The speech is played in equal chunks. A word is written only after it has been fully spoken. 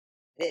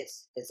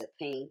This is a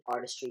Pain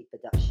Artistry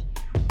production.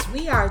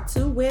 We are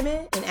two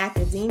women in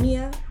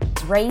academia,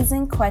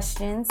 raising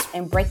questions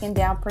and breaking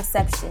down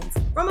perceptions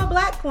from a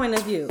Black point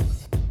of view.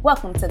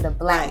 Welcome to the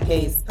Black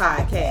Gaze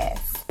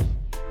Podcast.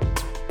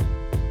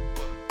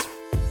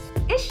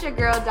 It's your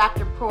girl,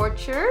 Dr.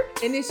 Porcher.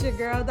 And it's your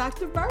girl,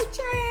 Dr.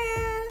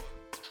 Bertrand.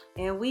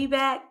 And we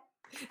back.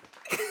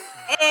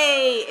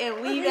 Hey,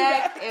 and we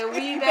back, and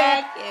we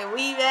back, and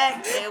we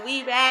back, and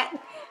we back.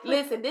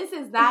 Listen, this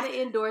is not an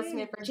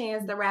endorsement for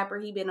Chance the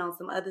Rapper. He been on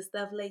some other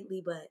stuff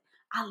lately, but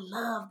I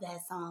love that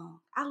song.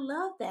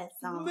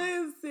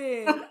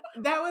 Listen,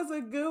 that was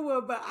a good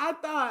one, but I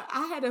thought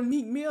I had a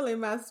Meek Mill in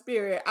my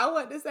spirit. I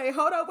want to say,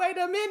 hold on, wait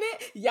a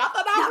minute. Y'all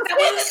thought I was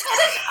finished?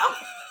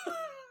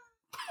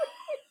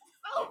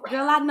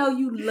 Girl, I know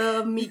you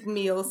love Meek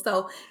Mill,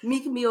 so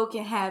Meek Mill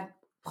can have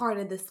part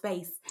of the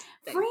space.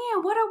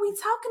 Friend, what are we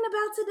talking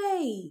about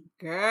today?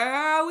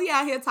 Girl, we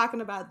out here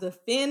talking about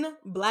defend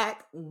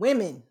Black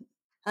women.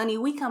 Honey,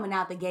 we coming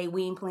out the gate.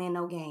 We ain't playing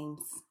no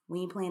games.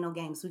 We coming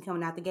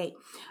out the gate.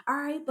 All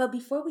right, but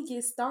before we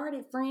get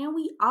started, friend,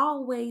 we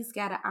always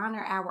got to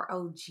honor our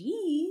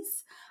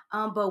OGs.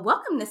 But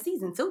welcome to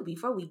season 2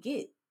 before we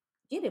get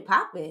it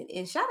popping.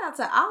 And shout out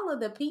to all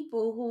of the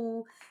people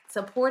who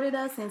supported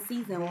us in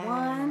season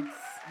 1.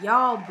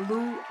 Y'all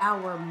blew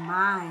our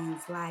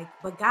minds.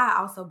 But God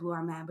also blew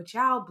our mind. But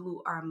y'all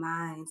blew our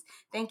minds.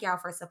 Thank y'all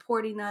for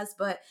supporting us.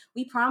 But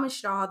we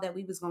promised y'all that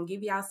we was going to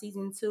give y'all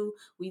season 2.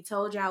 We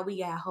told y'all we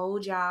got whole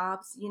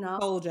jobs,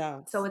 Whole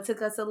jobs. So it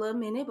took us a little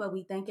minute, but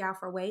we thank y'all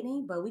for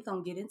waiting. But we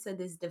going to get into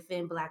this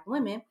Defend Black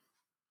Women.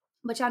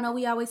 But y'all know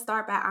we always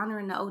start by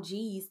honoring the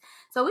OGs.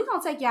 So we're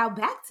going to take y'all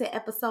back to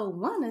episode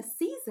 1 of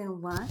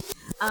season 1.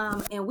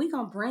 And we're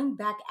going to bring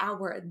back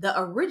the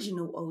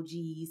original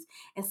OGs.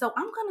 And so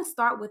I'm going to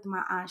start with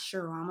my Aunt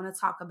Cheryl. I'm going to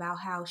talk about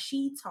how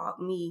she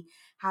taught me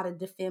how to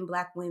defend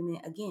Black women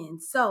again.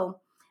 So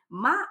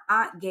my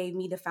aunt gave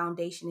me the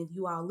foundation. If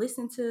you all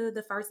listen to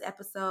the first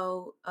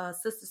episode,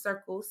 Sister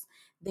Circles,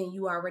 then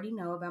you already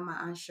know about my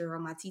Aunt Cheryl,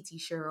 my TT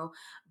Cheryl.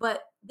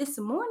 But this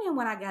morning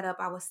when I got up,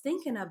 I was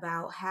thinking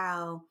about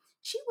how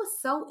she was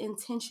so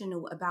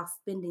intentional about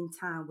spending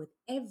time with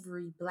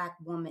every Black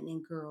woman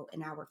and girl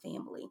in our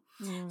family.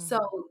 So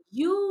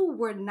you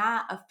were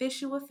not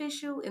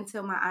official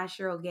until my Aunt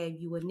Cheryl gave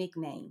you a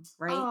nickname,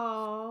 right?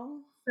 Oh.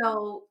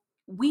 So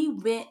we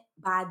went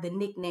by the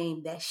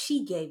nickname that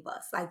she gave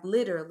us. Like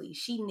literally,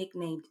 she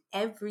nicknamed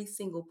every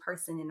single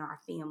person in our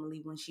family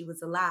when she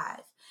was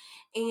alive.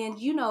 And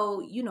you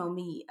know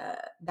me,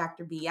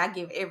 Dr. B, I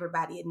give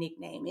everybody a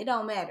nickname. It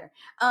don't matter.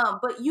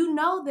 But you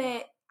know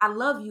that I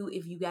love you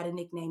if you got a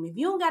nickname. If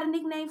you don't got a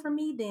nickname for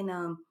me,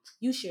 then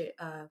you should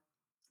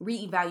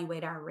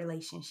reevaluate our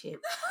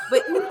relationship.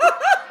 But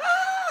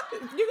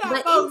you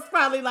got folks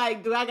probably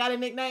like, do I got a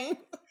nickname?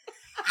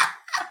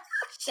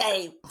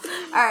 Shame.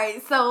 All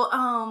right.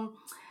 So,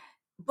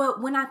 but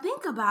when I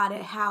think about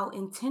it, how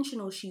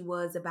intentional she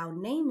was about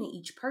naming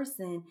each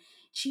person,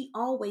 she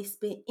always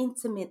spent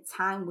intimate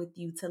time with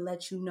you to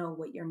let you know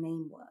what your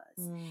name was.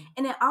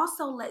 And it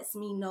also lets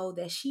me know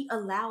that she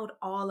allowed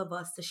all of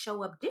us to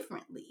show up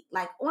differently,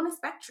 like on a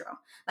spectrum.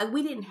 Like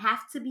we didn't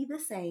have to be the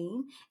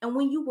same. And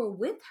when you were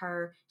with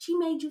her, she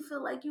made you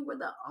feel like you were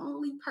the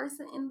only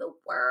person in the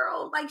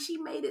world. Like she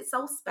made it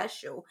so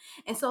special.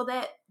 And so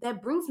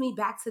that brings me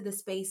back to the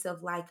space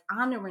of like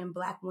honoring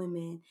Black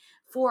women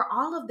for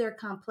all of their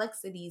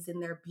complexities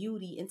and their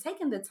beauty and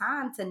taking the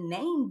time to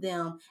name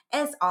them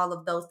as all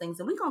of those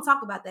things. And we're going to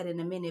talk about that in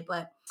a minute,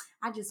 but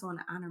I just want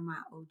to honor my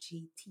OG,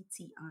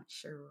 TT Aunt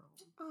Cheryl.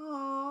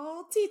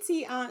 Oh,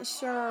 TT Aunt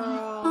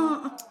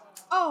Cheryl.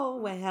 Oh,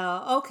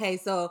 well. Okay,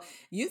 so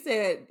you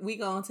said we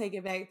going to take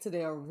it back to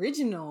the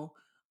original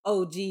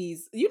OGs.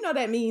 You know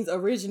that means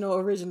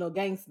original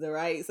gangster,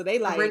 right? So they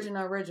like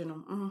original.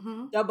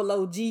 Mm-hmm. Double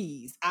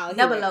OGs out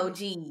Double here. OGs.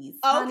 Okay.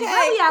 Honey,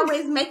 why we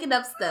always making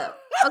up stuff?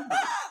 Okay.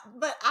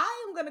 But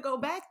I am going to go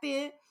back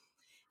then.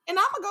 And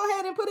I'm going to go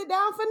ahead and put it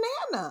down for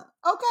Nana.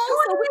 Okay.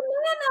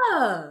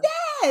 Nana.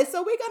 Yeah.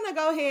 So we're going to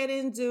go ahead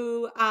and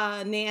do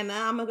Nana.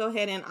 I'm going to go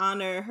ahead and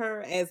honor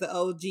her as an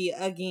OG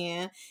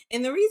again.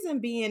 And the reason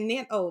being,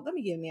 let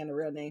me give Nana a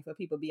real name for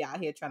people be out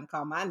here trying to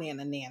call my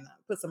Nana Nana.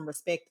 Put some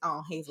respect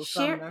on Hazel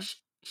Sumner.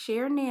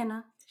 Share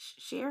Nana.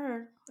 Share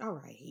her. All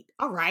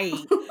right.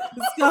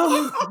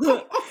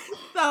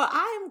 So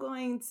I am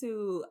going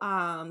to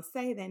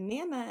say that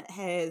Nana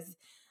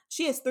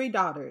she has 3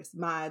 daughters,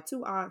 my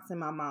 2 aunts and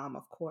my mom,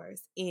 of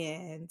course.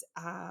 And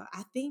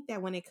I think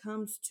that when it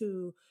comes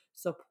to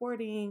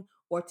supporting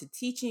or to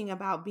teaching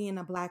about being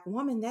a Black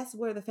woman, that's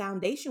where the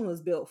foundation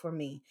was built for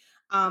me.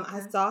 Okay.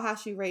 I saw how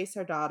she raised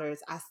her daughters.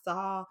 I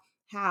saw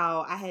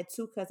how I had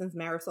 2 cousins,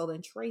 Marisol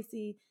and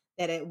Tracy,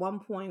 that at one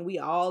point we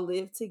all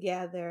lived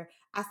together.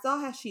 I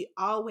saw how she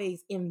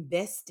always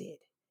invested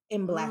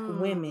in Black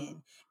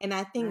women. And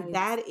I think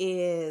that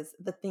is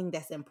the thing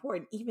that's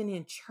important, even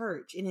in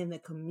church and in the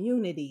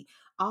community,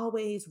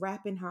 always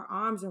wrapping her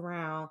arms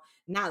around,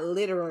 not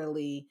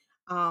literally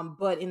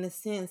but in the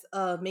sense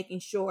of making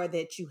sure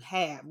that you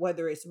have,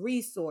 whether it's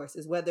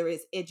resources, whether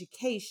it's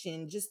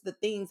education, just the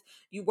things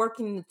you work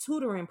in the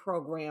tutoring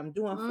program,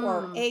 doing Mm.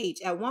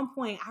 4-H. At one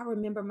point, I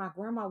remember my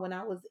grandma when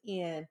I was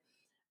in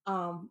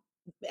um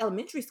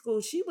elementary school,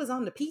 she was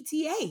on the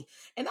PTA.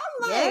 And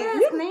I'm like,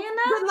 Yes, you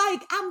Nana. but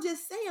like I'm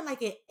just saying,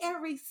 like in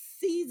every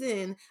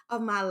season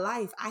of my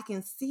life, I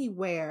can see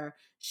where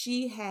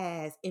she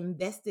has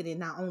invested in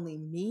not only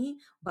me,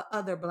 but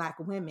other Black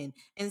women.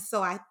 And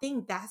so I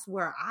think that's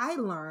where I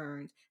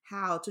learned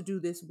how to do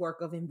this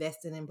work of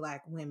investing in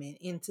Black women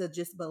and to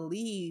just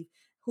believe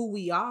who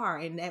we are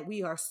and that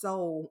we are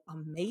so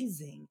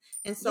amazing.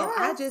 And so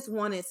I Yes. just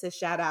wanted to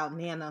shout out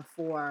Nana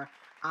for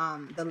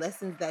the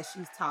lessons that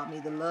she's taught me,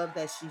 the love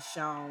that she's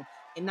shown,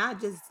 and not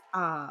just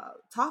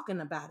talking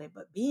about it,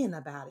 but being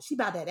about it. She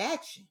about that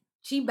action.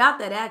 She about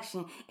that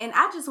action. And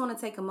I just want to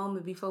take a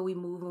moment before we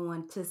move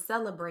on to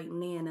celebrate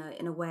Nana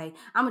in a way.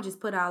 I'm going to just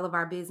put all of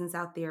our business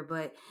out there.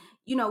 But,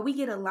 we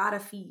get a lot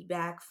of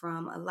feedback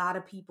from a lot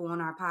of people on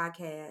our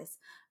podcast.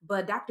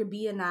 But Dr.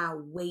 B and I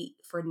wait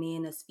for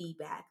Nana's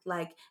feedback.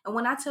 And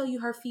when I tell you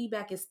her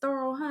feedback is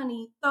thorough,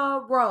 honey,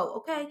 thorough,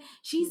 okay?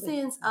 She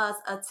sends us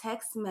a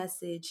text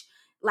message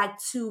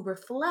to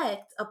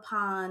reflect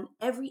upon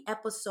every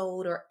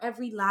episode or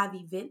every live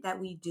event that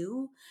we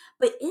do.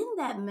 But in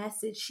that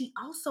message, she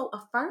also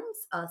affirms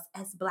us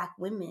as Black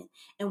women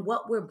and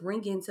what we're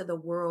bringing to the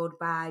world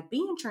by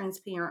being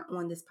transparent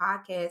on this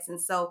podcast. And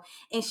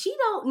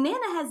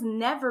Nana has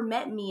never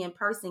met me in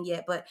person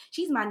yet, but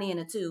she's my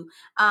Nana too.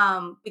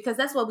 Because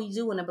that's what we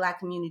do in the Black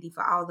community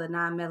for all the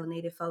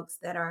non-melanated folks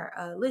that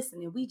are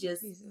listening. We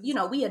just,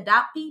 we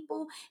adopt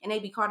people and they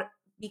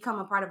become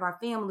a part of our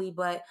family.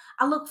 But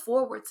I look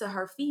forward to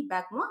her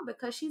feedback, one,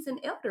 because she's an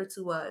elder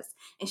to us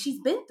and she's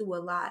been through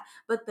a lot.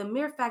 But the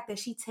mere fact that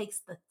she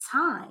takes the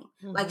time,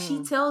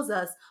 she tells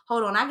us,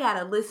 hold on, I got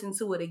to listen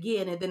to it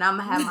again and then I'm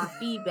going to have my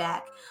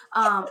feedback.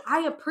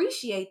 I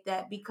appreciate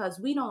that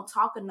because we don't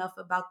talk enough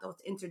about those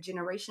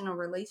intergenerational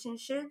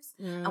relationships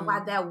and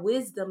why that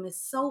wisdom is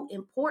so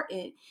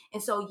important.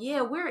 And so,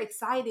 yeah, we're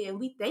excited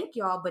and we thank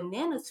y'all.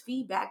 Banana's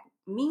feedback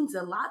means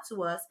a lot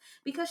to us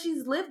because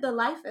she's lived a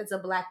life as a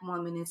Black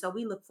woman. And so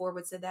we look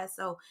forward to that.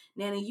 So,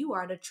 Nana, you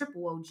are the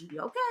triple OG,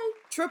 okay?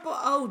 Triple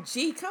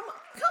OG. Come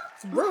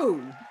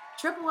through.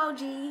 Triple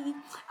OG.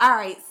 All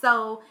right.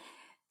 So,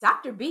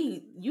 Dr.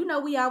 B,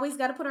 we always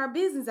got to put our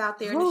business out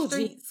there in the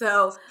street.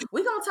 So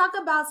we're going to talk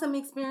about some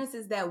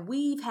experiences that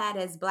we've had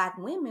as Black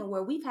women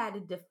where we've had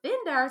to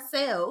defend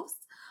ourselves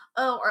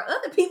or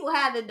other people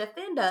had to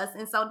defend us.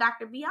 And so,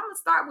 Dr. B, I'm going to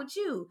start with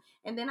you.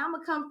 And then I'm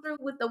going to come through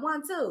with the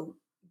 1-2.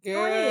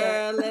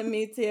 Girl, let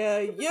me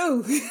tell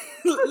you.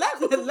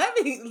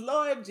 let me,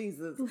 Lord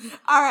Jesus.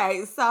 All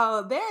right.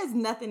 So there's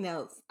nothing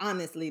else,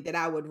 honestly, that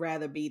I would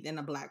rather be than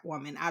a Black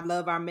woman. I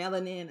love our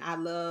melanin. I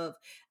love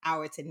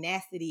our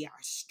tenacity,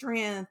 our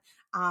strength.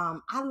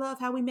 I love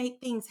how we make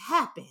things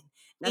happen.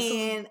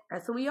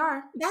 That's who we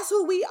are. That's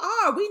who we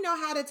are. We know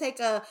how to take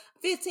a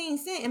 15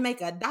 cent and make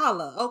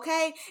 $1.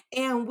 Okay.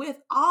 And with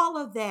all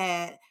of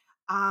that,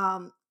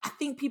 I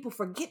think people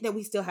forget that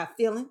we still have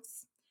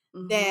feelings,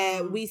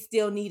 that we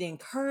still need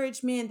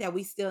encouragement, that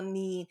we still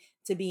need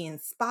to be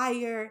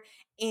inspired.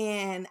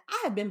 And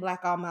I have been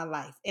Black all my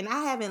life and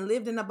I haven't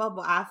lived in a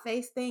bubble. I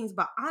face things,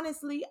 but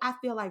honestly, I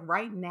feel like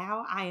right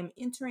now I am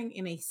entering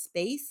in a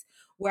space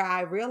where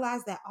I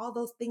realize that all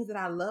those things that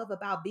I love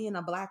about being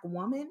a Black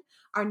woman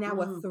are now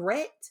a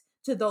threat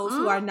to those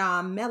who are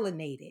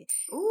non-melanated.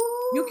 Ooh.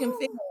 You can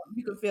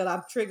feel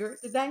I'm triggered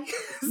today.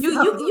 You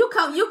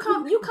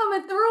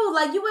coming through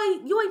like you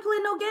ain't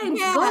playing no games.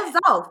 Yeah. Gloves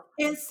off.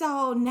 And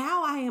so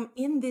now I am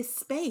in this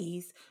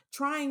space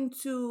trying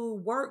to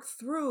work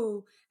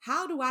through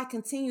how do I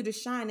continue to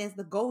shine as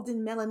the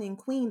golden melanin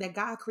queen that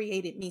God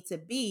created me to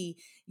be,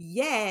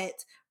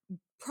 yet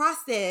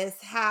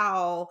process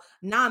how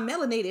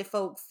non-melanated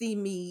folks see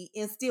me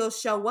and still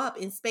show up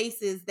in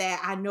spaces that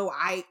I know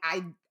I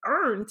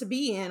earned to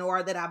be in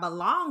or that I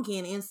belong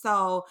in. And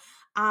so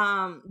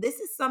this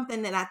is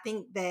something that I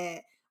think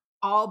that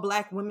all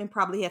Black women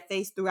probably have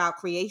faced throughout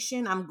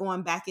creation. I'm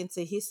going back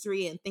into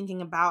history and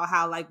thinking about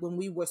how, like, when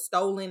we were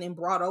stolen and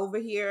brought over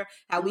here,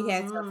 how we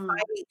had to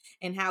fight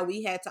and how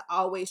we had to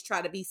always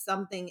try to be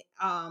something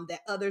that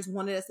others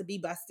wanted us to be,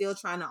 but still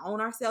trying to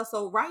own ourselves.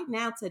 So right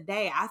now,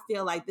 today, I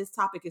feel like this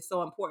topic is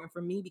so important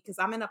for me because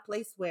I'm in a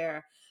place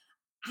where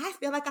I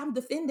feel like I'm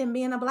defending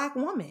being a Black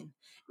woman.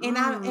 And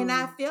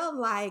I feel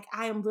like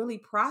I am really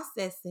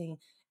processing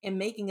and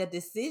making a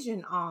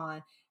decision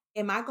on,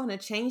 am I going to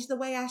change the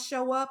way I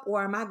show up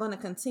or am I going to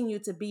continue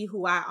to be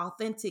who I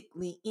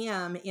authentically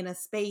am in a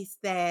space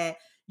that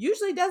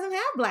usually doesn't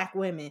have Black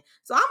women?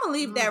 So I'm going to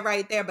leave that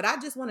right there. But I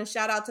just want to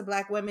shout out to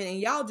Black women, and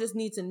y'all just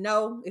need to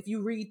know, if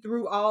you read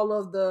through all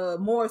of the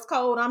Morse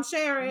code I'm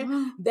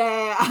sharing,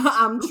 that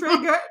I'm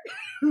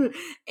triggered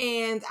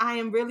and I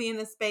am really in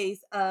a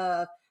space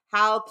of,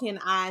 how can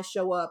I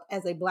show up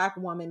as a Black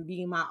woman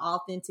being my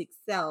authentic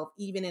self,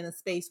 even in a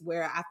space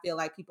where I feel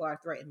like people are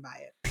threatened by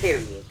it?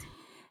 Period.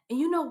 And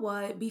you know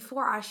what?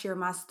 Before I share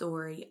my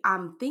story,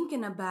 I'm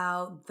thinking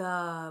about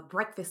the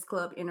Breakfast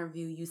Club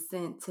interview you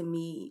sent to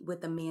me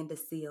with Amanda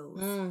Seals.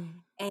 Mm.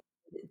 And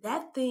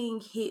that thing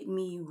hit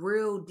me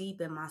real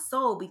deep in my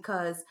soul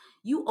because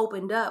you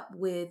opened up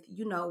with,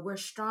 we're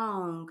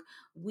strong,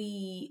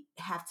 we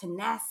have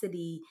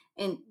tenacity,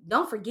 and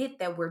don't forget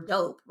that we're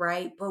dope,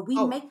 right? But we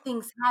Oh, make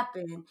things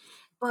happen.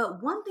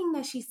 But one thing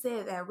that she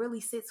said that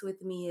really sits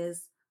with me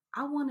is,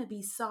 I want to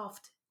be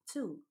soft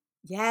too.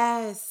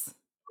 yes.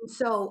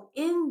 So,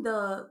 in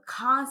the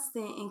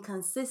constant and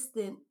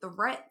consistent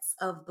threats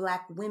of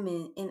Black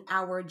women in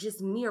our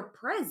just mere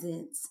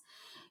presence,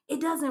 it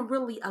doesn't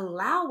really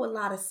allow a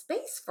lot of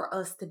space for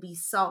us to be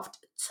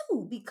soft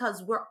too,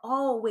 because we're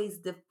always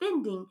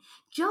defending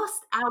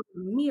just our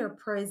mere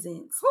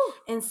presence. Whew.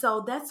 And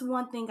so that's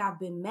one thing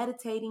I've been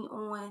meditating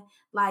on.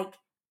 Like,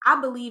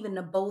 I believe in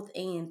the both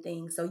and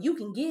thing. So you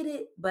can get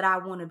it, but I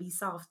want to be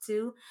soft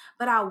too.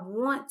 But I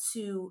want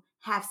to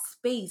have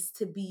space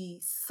to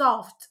be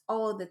soft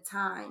all the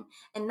time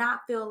and not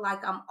feel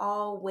like I'm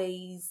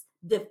always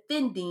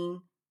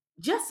defending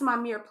just my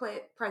mere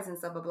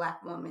presence of a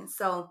Black woman.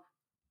 So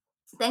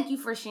thank you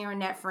for sharing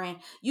that, friend.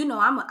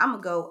 I'm gonna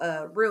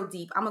go real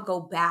deep. I'm gonna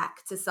go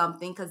back to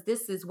something because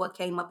this is what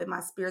came up in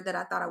my spirit that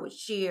I thought I would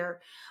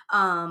share.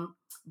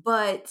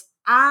 But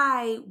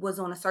I was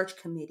on a search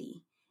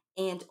committee,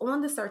 and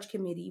on the search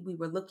committee, we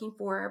were looking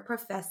for a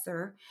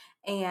professor,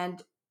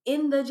 and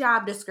in the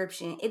job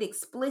description, it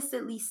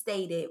explicitly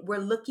stated we're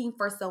looking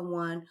for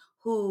someone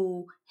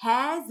who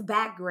has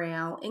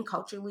background in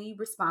culturally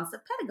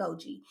responsive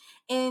pedagogy.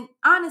 And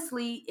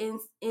honestly,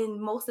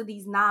 in most of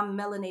these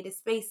non-melanated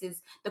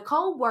spaces, the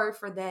code word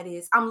for that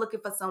is I'm looking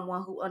for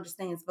someone who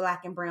understands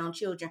Black and brown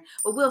children.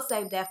 But we'll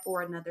save that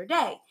for another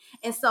day.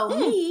 And so Mm.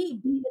 me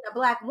being a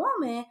Black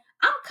woman,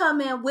 I'm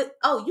coming with,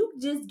 oh, you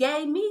just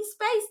gave me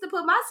space to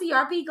put my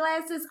CRP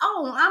glasses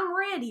on. I'm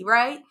ready,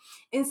 right?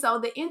 And so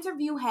the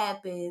interview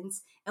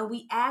happens and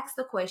we ask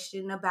the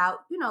question about,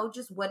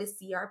 just what is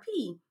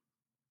CRP?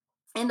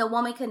 And the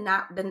woman could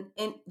not,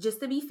 and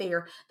just to be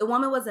fair, the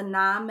woman was a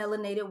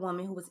non-melanated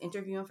woman who was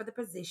interviewing for the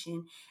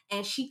position,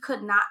 and she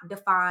could not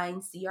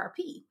define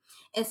CRP.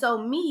 And so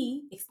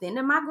me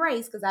extending my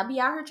grace, because I be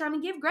out here trying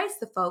to give grace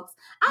to folks,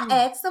 I Mm.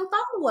 asked some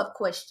follow-up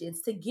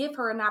questions to give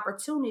her an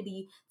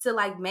opportunity to,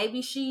 like,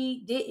 maybe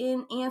she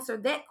didn't answer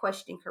that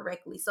question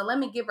correctly. So let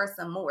me give her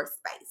some more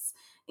space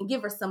and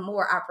give her some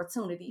more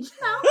opportunities.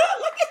 Look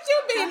at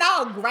you being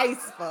all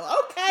graceful.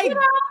 Okay.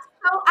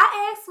 So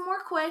I asked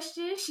more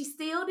questions. She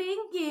still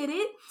didn't get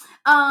it.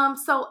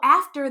 So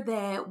after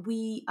that,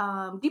 we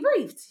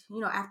debriefed.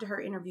 After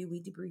her interview,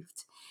 we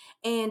debriefed.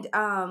 And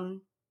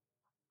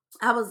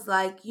I was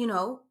like,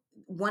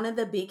 one of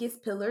the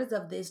biggest pillars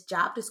of this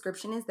job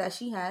description is that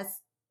she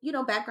has,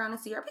 background in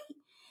CRP.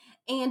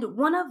 And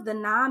one of the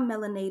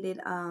non-melanated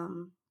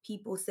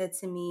people said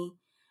to me,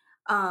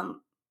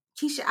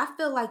 Keisha, I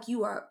feel like you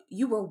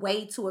were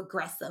way too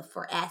aggressive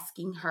for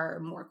asking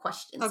her more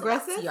questions about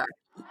Aggressive? CRP.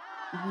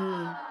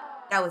 Mhm.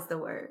 That was the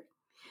word.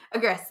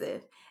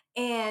 Aggressive.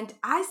 And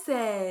I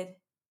said,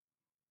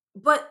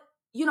 but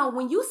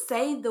when you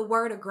say the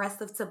word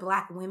aggressive to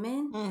Black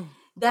women, Mm.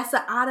 that's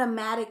an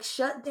automatic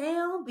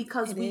shutdown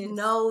because It we is.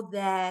 know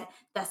that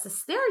that's a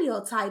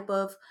stereotype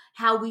of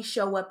how we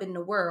show up in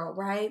the world,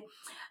 right?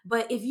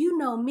 But if you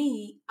know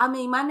me, I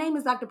mean, my name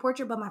is Dr.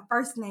 Portrait, but my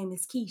first name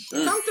is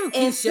Keisha. Come through,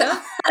 And so,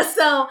 Keisha.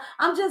 so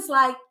I'm just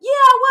like, yeah,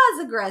 I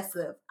was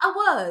aggressive. I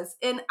was.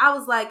 And I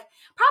was like,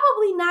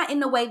 probably not in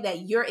the way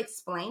that you're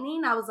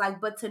explaining. I was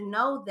like, but to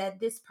know that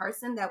this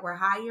person that we're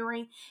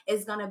hiring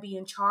is going to be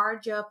in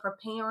charge of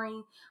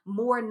preparing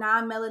more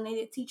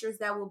non-melanated teachers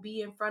that will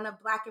be in front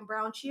of Black and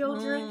brown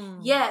children. Mm.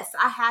 Yes,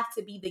 I have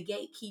to be the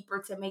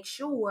gatekeeper to make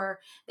sure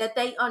that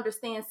they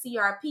understand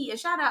CRP. And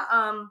shout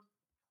out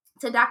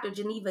to Dr.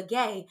 Geneva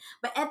Gay.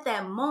 But at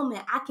that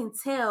moment, I can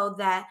tell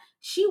that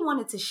she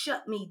wanted to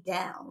shut me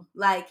down.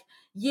 Like,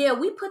 yeah,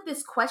 we put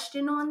this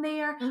question on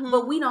there,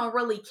 but we don't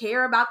really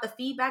care about the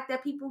feedback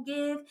that people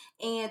give.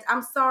 And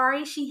I'm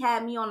sorry, she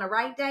had me on the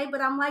right day, but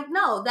I'm like,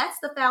 no, that's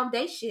the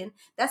foundation.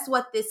 That's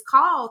what this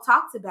call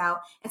talks about.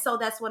 And so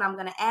that's what I'm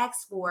going to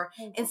ask for.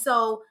 And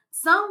so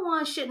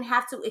someone shouldn't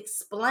have to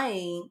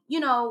explain,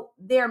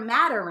 their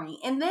mattering.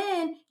 And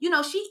then,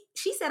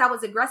 she said I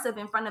was aggressive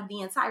in front of the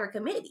entire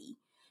committee.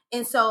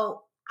 And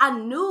so I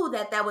knew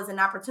that was an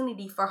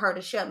opportunity for her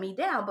to shut me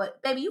down.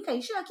 But baby, you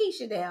can't shut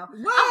Keisha down.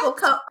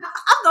 What?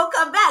 I'm gonna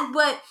come back.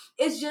 But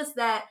it's just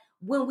that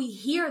when we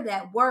hear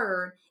that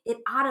word, it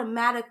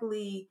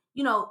automatically,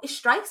 it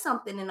strikes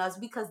something in us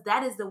because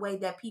that is the way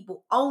that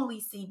people only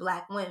see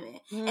Black women.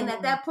 And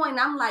at that point,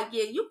 I'm like,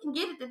 yeah, you can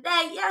get it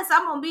today. Yes,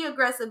 I'm gonna be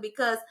aggressive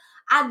because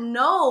I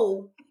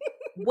know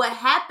what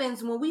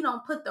happens when we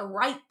don't put the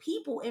right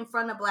people in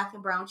front of Black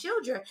and brown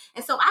children.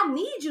 And so I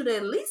need you to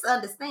at least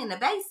understand the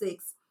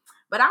basics.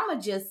 But I'm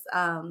going to just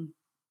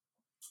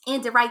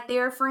end it right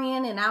there,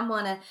 friend. And I'm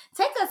going to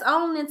take us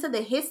on into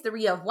the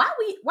history of why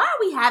are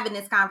we having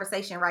this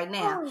conversation right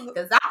now?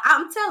 Because I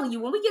I'm telling you,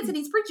 when we get to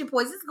these preaching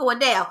points, it's going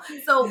down.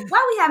 So why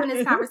are we having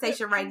this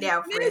conversation right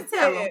now, friend?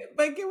 Tell them.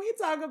 But can we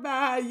talk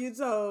about how you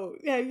said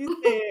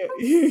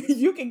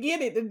you can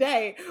get it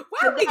today?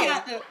 Why we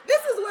got to?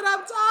 This is what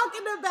I'm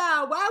talking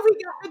about. Why we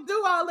got to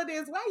do all of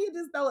this? Why you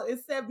just don't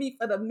accept me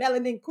for the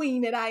melanin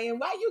queen that I am?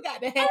 Why you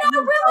got to have And I me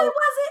really so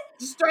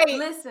wasn't. straight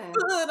Listen,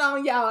 hood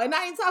on y'all? And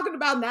I ain't talking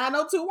about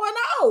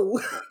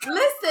 90210.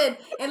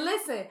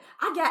 listen.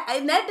 I got,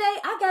 and that day,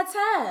 I got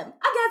time.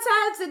 I got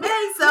time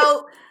today.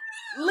 So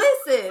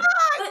listen,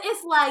 but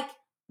it's like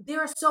there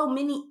are so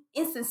many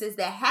instances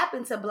that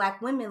happen to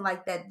Black women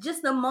like that.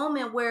 Just the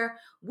moment where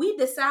we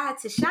decide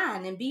to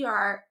shine and be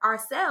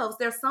ourselves,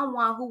 there's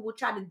someone who will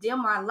try to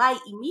dim our light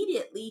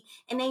immediately,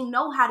 and they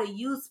know how to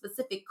use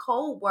specific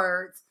code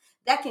words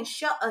that can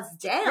shut us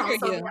down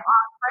so that our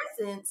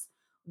presence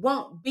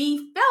won't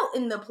be felt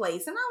in the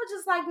place. And I was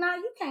just like, nah,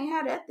 you can't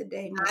have that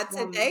today, my Not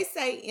woman. today,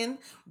 Satan.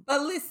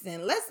 But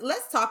listen,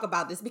 let's talk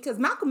about this because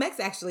Malcolm X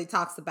actually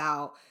talks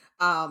about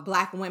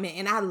Black women,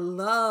 and I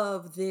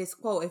love this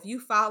quote. If you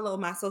follow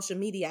my social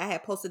media, I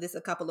had posted this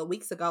a couple of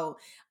weeks ago.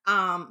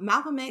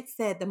 Malcolm X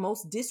said, "The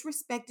most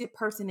disrespected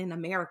person in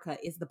America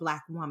is the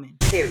Black woman.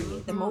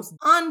 Period. The most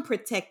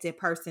unprotected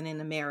person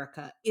in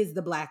America is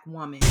the Black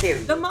woman.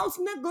 Period. The most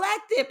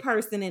neglected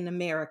person in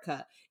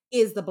America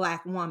is the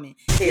Black woman."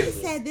 Period.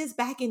 He said this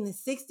back in the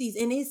 60s,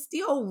 and it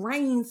still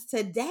reigns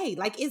today.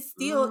 Like it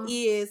still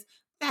is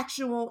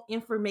factual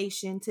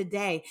information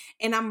today.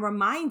 And I'm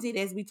reminded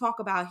as we talk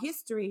about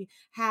history,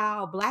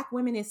 how Black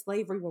women in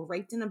slavery were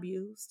raped and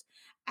abused.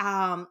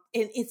 And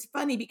it's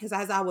funny because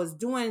as I was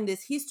doing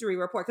this history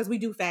report, because we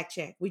do fact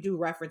check, we do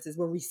references,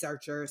 we're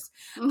researchers.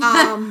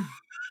 I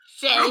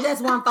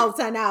just want folks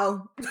to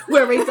know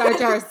we're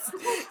researchers.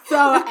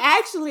 So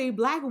actually,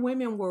 Black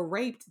women were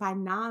raped by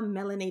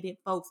non-melanated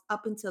folks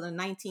up until the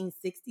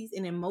 1960s.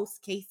 And in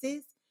most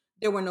cases,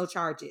 there were no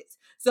charges.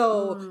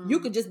 So you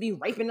could just be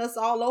raping us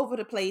all over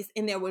the place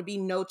and there would be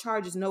no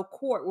charges. No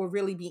court would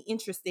really be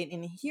interested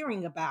in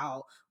hearing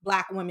about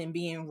Black women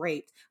being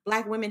raped.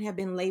 Black women have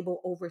been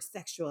labeled over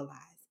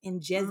sexualized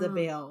and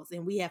Jezebels.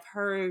 And we have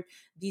heard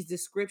these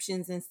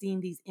descriptions and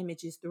seen these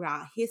images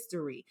throughout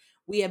history.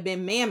 We have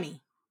been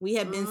mammy. We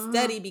have been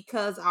studied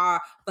because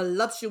our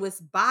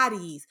voluptuous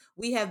bodies.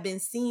 We have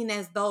been seen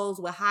as those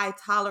with high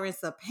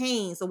tolerance of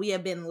pain. So we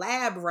have been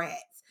lab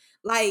rats.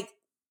 Like,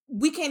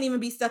 we can't even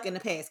be stuck in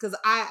the past because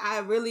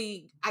I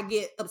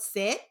get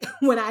upset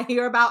when I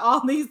hear about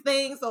all these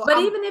things. So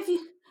even if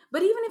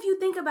you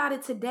think about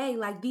it today,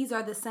 like these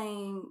are the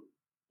same,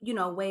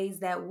 ways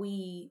that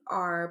we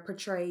are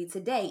portrayed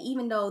today,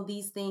 even though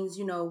these things,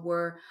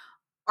 were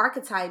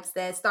archetypes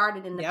that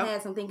started in the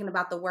past. I'm thinking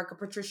about the work of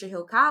Patricia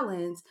Hill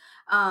Collins,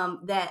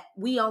 that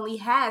we only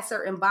had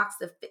certain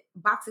boxes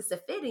to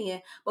fit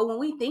in. But when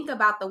we think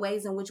about the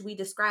ways in which we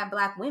describe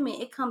Black women,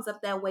 it comes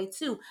up that way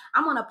too.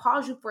 I'm going to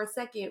pause you for a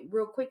second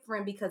real quick,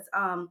 friend, because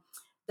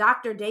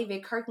Dr.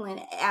 David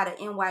Kirkland out of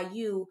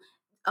NYU,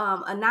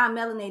 a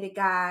non-melanated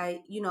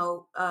guy,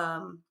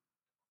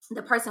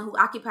 the person who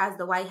occupies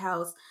the White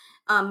House,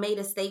 made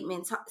a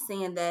statement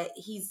saying that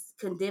he's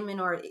condemning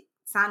or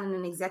signing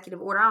an executive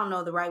order. I don't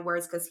know the right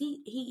words because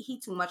he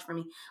too much for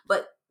me.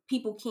 But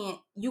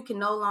you can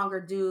no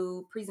longer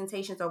do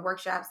presentations or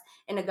workshops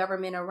in the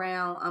government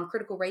around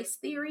critical race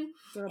theory.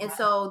 And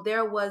so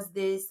there was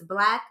this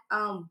Black,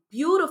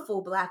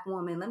 beautiful Black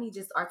woman, let me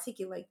just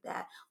articulate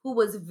that, who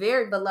was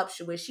very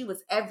voluptuous. She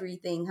was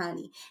everything,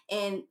 honey.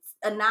 And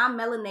a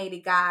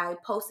non-melanated guy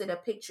posted a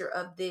picture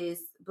of this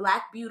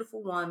Black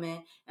beautiful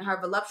woman and her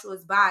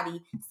voluptuous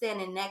body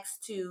standing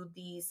next to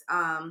these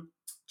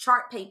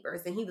chart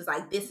papers, and he was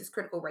like, "This is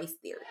critical race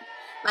theory,"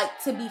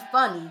 like to be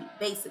funny,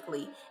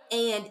 basically.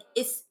 And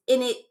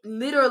it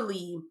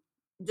literally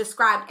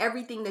described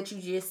everything that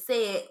you just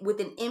said with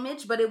an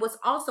image, but it was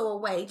also a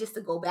way, just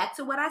to go back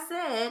to what I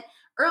said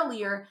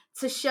earlier,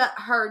 to shut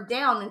her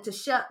down and to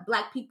shut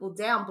Black people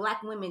down,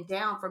 Black women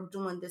down from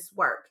doing this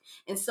work.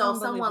 And so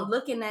someone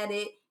looking at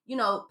it,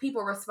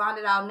 people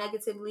responded out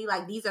negatively,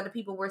 like these are the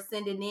people we're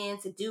sending in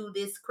to do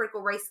this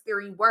critical race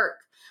theory work.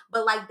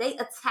 But like they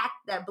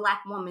attacked that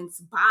Black woman's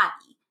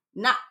body.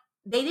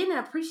 They didn't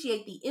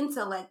appreciate the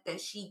intellect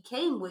that she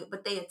came with,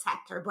 but they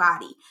attacked her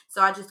body.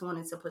 So I just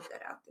wanted to put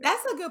that out there.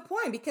 That's a good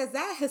point because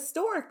that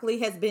historically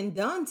has been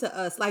done to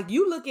us. Like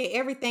you look at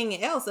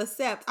everything else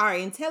except our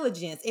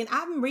intelligence. And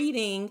I'm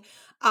reading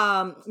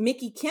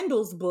Mickey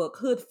Kendall's book,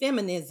 Hood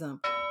Feminism.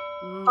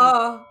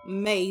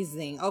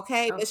 Amazing.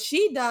 Okay. But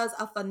she does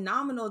a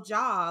phenomenal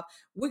job.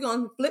 We're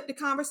going to flip the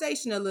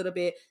conversation a little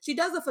bit. She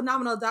does a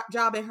phenomenal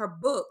job in her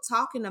book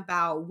talking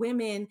about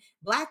women,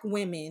 Black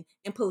women,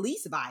 and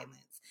police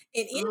violence.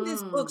 And in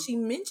this book, she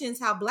mentions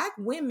how Black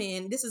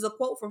women, this is a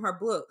quote from her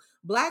book,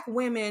 Black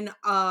women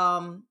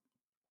are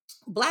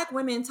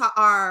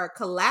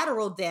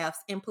collateral deaths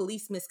in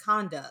police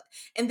misconduct.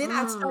 And then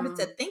I started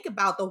to think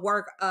about the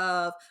work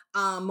of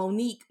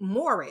Monique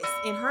Morris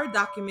in her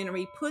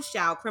documentary, Push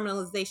Out,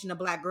 Criminalization of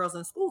Black Girls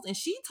in Schools. And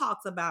she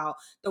talks about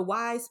the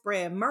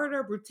widespread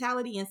murder,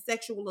 brutality, and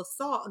sexual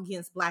assault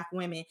against Black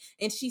women.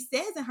 And she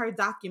says in her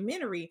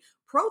documentary,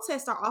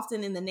 protests are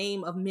often in the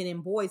name of men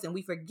and boys, and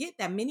we forget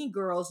that many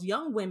girls,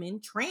 young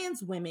women,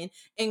 trans women,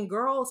 and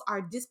girls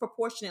are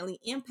disproportionately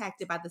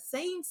impacted by the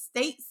same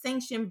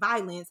state-sanctioned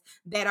violence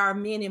that our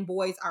men and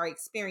boys are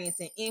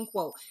experiencing, end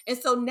quote. And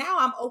so now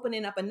I'm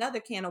opening up another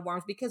can of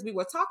worms, because we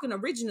were talking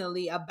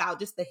originally about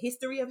just the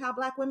history of how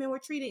Black women were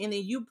treated, and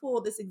then you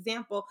pulled this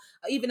example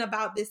even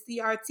about this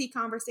CRT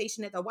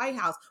conversation at the White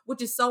House,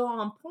 which is so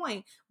on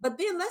point. But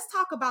then let's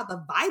talk about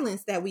the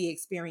violence that we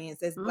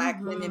experience as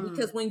Black women,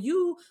 because when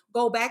you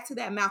go back to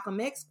that Malcolm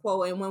X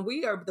quote, and when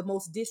we are the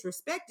most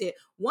disrespected,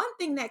 one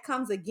thing that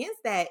comes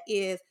against that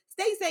is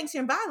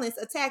state-sanctioned violence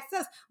attacks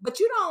us, but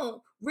you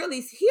don't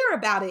really hear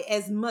about it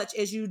as much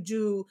as you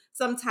do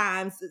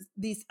sometimes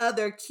these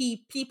other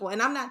key people.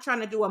 And I'm not trying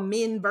to do a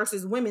men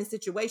versus women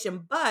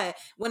situation, but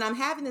when I'm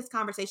having this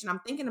conversation, I'm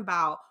thinking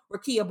about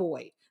Rekia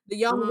Boyd, the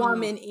young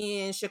woman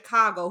in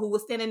Chicago who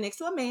was standing next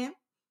to a man.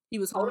 He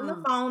was holding the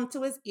phone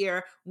to his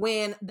ear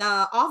when the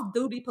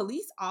off-duty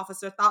police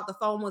officer thought the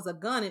phone was a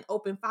gun and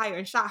opened fire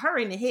and shot her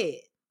in the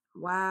head.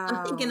 Wow.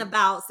 I'm thinking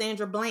about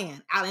Sandra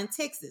Bland out in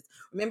Texas.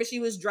 Remember,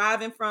 she was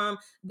driving from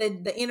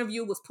the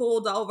interview, was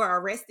pulled over,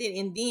 arrested,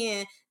 and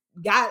then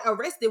got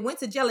arrested, went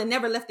to jail, and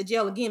never left the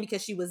jail again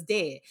because she was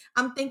dead.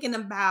 I'm thinking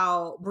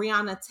about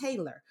Breonna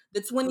Taylor,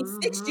 the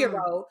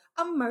 26-year-old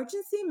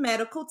emergency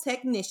medical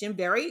technician,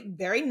 very,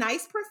 very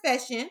nice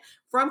profession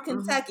from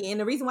Kentucky. And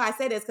the reason why I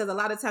say this is because a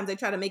lot of times they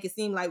try to make it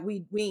seem like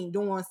we ain't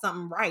doing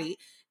something right.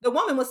 The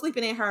woman was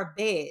sleeping in her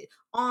bed.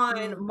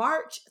 On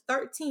March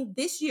 13th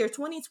this year,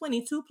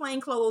 2022,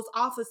 plainclothes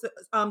officer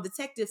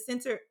detectives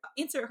entered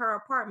her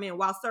apartment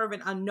while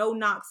serving a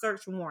no-knock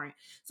search warrant.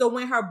 So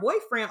when her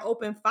boyfriend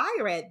opened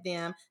fire at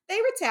them, they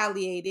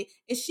retaliated,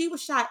 and she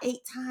was shot 8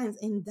 times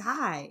and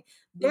died.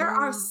 There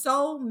are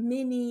so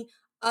many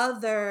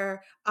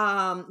other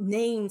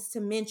names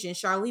to mention: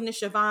 Charlena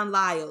Siobhan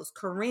Lyles,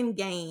 Corinne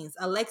Gaines,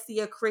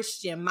 Alexia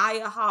Christian,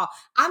 Maya Hall.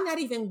 I'm not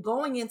even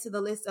going into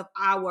the list of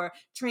our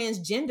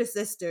transgender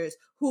sisters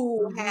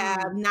who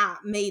have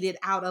not made it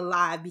out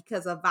alive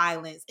because of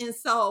violence. And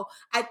so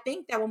I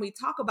think that when we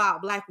talk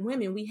about Black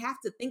women, we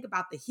have to think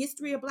about the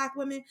history of Black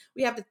women.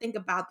 We have to think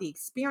about the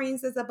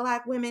experiences of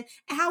Black women,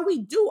 and how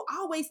we do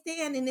always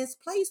stand in this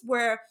place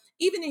where,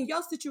 even in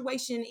your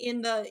situation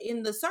in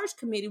the search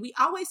committee, we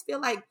always feel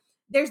like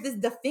there's this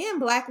defend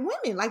Black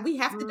women. Like we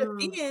have to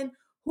defend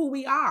who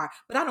we are.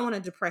 But I don't want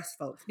to depress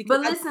folks.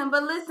 But listen,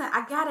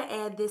 I gotta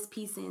add this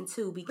piece in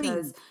too,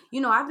 because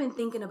I've been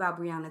thinking about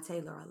Breonna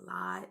Taylor a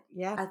lot.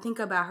 Yeah. I think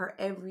about her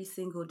every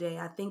single day.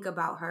 I think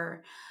about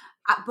her.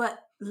 But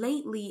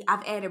lately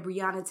I've added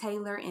Breonna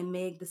Taylor and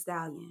Meg Thee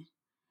Stallion.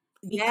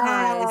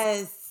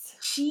 Because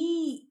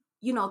she,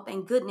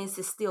 thank goodness,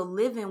 is still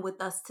living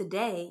with us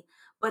today.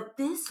 But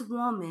this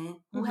woman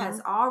who has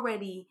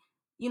already,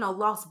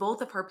 lost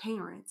both of her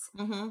parents,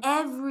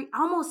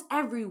 almost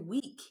every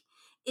week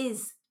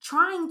is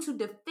trying to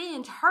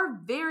defend her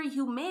very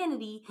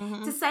humanity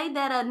to say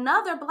that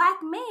another Black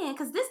man,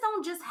 because this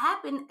don't just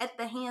happen at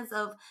the hands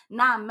of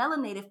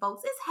non-melanated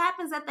folks, this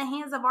happens at the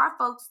hands of our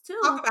folks too.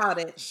 Talk about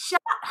it.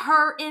 Shot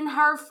her in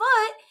her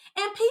foot,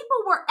 and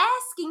people were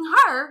asking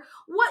her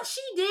what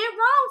she did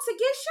wrong to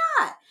get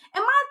shot.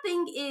 And my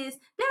thing is,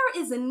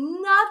 there is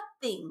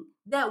nothing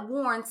that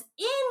warrants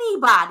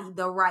anybody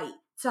the right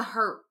to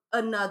hurt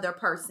another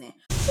person.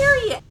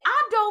 Period.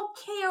 I don't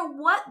care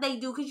what they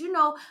do, because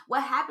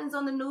what happens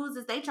on the news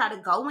is they try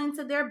to go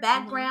into their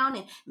background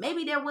and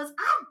maybe there was,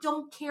 I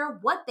don't care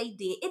what they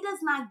did. It does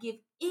not give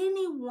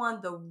anyone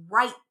the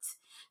right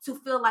to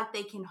feel like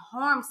they can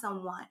harm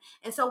someone.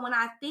 And so when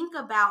I think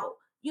about,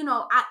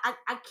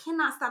 I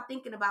cannot stop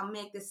thinking about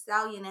Meg Thee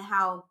Stallion and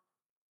how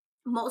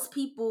most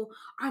people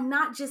are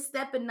not just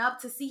stepping up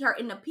to see her,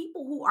 and the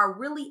people who are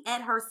really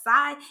at her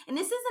side. And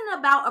this isn't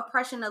about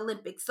oppression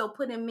Olympics, so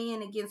putting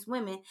men against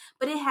women,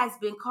 but it has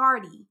been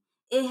Cardi.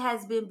 It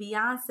has been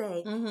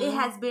Beyonce. It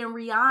has been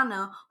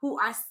Rihanna, who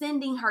are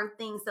sending her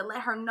things to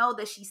let her know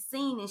that she's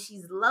seen and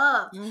she's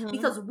loved.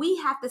 Because we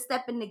have to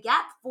step in the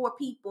gap for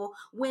people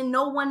when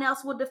no one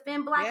else will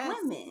defend Black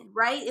women,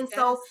 right? And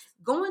so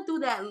going through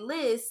that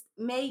list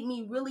made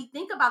me really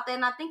think about that.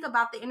 And I think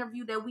about the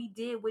interview that we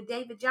did with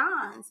David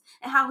Johns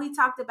and how he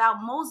talked about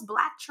most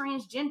Black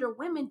transgender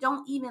women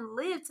don't even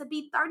live to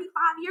be 35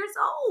 years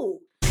old.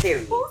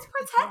 Period. Who's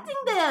protecting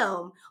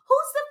them?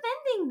 Who's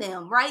defending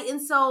them, right?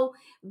 And so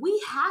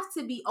we have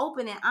to be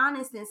open and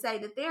honest and say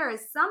that there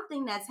is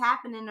something that's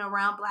happening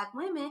around Black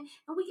women,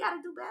 and we got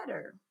to do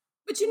better.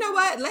 But you know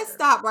what? Let's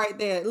stop right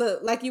there.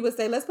 Look, like you would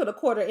say, let's put a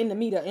quarter in the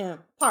meter and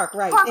park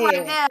right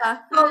there.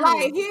 So,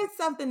 right, here's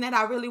something that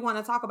I really want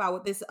to talk about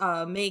with this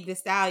Meg Thee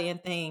Stallion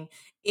thing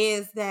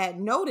is that,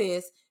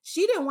 notice,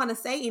 she didn't want to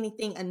say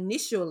anything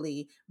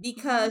initially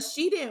because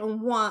she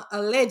didn't want,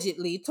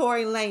 allegedly,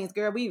 Tory Lanez,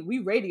 girl, we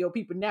radio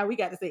people now, we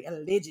got to say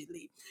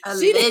allegedly.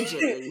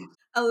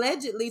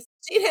 Allegedly,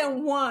 she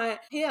didn't want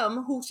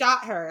him who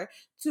shot her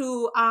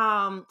to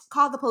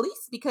call the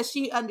police because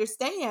she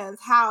understands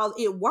how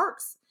it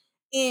works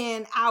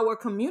in our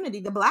community,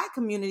 the Black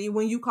community.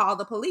 When you call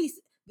the police,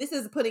 This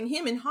is putting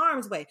him in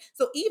harm's way.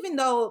 So even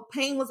though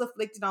pain was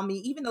afflicted on me,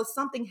 even though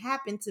something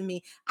happened to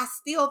me, I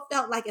still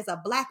felt like as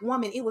a Black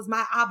woman, it was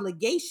my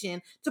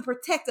obligation to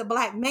protect a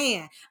Black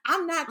man.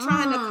 I'm not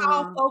trying to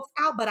call folks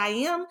out, but I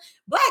am.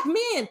 Black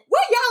men,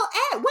 where y'all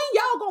at? When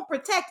y'all gonna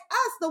protect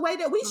us the way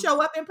that we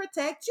show up and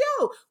protect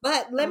you?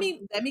 But let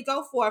me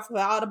go forth for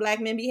all the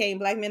Black men behaving.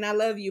 Black men, I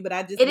love you, but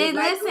I just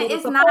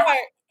it's support. not.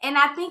 And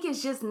I think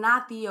it's just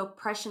not the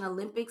oppression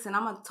Olympics. And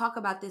I'm going to talk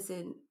about this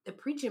in the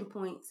preaching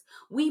points.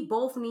 We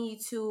both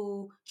need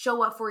to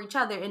show up for each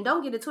other. And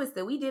don't get it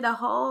twisted. We did a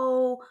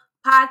whole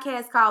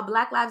podcast called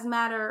Black Lives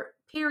Matter,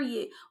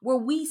 period, where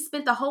we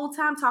spent the whole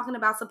time talking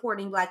about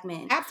supporting Black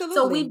men. Absolutely.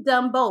 So we've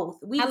done both.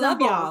 I love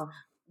y'all.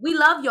 We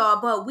love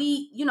y'all, but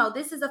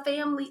this is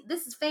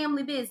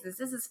family business.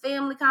 This is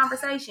family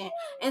conversation.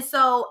 And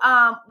so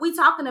we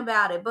talking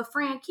about it. But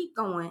friend, keep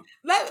going.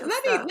 Let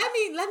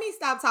me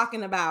stop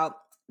talking about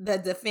the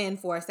defend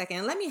for a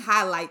second. Let me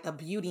highlight the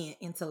beauty and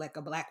intellect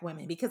of Black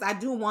women, because I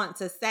do want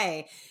to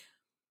say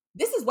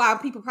this is why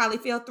people probably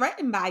feel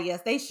threatened by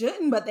us. They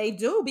shouldn't, but they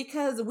do,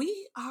 because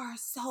we are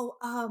so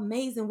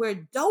amazing.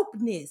 We're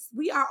dopeness.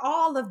 We are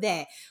all of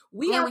that.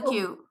 We are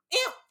cute.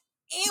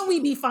 And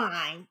we be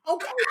fine.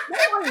 Okay.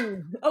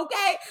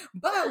 Okay.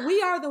 But we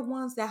are the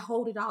ones that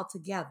hold it all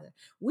together.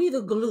 We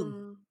the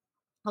glue.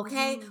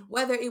 Okay,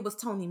 whether it was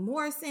Toni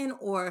Morrison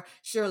or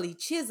Shirley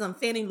Chisholm,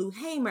 Fannie Lou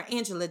Hamer,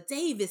 Angela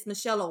Davis,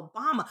 Michelle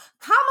Obama,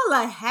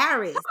 Kamala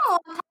Harris. Come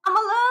on,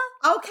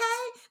 Kamala. Okay,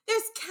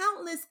 there's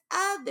countless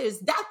others.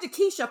 Dr.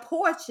 Keisha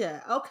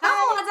Porcher. Okay, come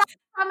on,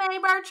 Dr. Amy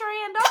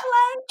Bertrand,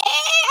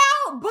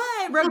 don't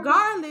play. But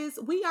regardless,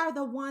 we are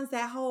the ones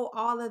that hold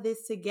all of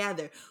this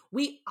together.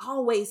 We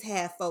always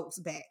have folks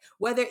back,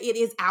 whether it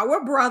is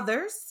our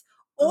brothers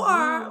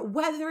or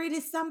whether it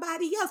is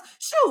somebody else.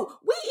 Shoot,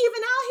 we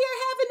even out here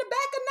having the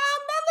back of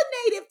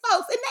non-melanated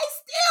folks, and they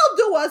still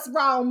do us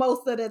wrong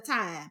most of the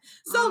time.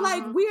 So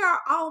like, we are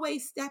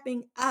always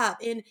stepping up.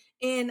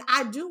 And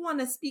I do want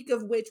to speak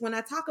of which, when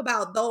I talk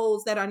about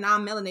those that are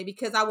non-melanated,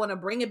 because I want to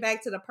bring it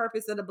back to the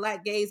purpose of the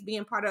Black gays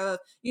being part of,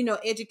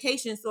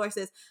 education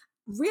sources.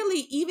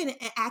 Really, even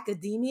in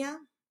academia,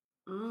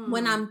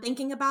 when I'm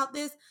thinking about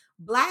this,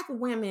 Black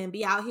women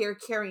be out here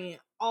carrying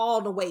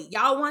all the weight.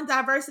 Y'all want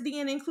diversity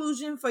and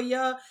inclusion for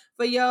your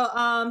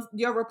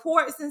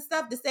reports and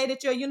stuff to say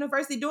that your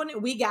university doing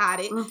it? We got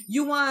it.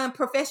 You want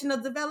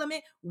professional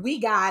development? We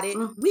got it.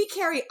 We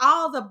carry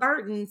all the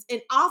burdens,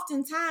 and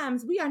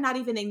oftentimes we are not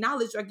even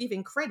acknowledged or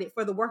given credit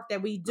for the work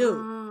that we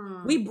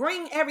do. We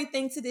bring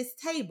everything to this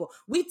table.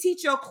 We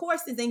teach your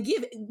courses and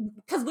give it,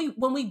 because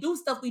when we do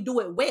stuff, we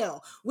do it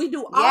well. We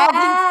do all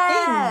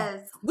these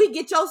things. We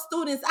get your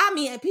students. I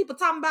mean, people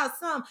talking about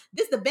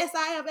this the best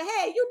I ever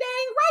had. You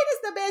dang right,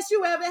 it's the best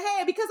you ever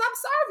had, because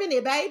I'm serving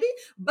it, baby.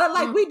 But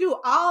like, we do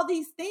all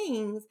these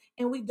things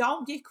and we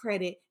don't get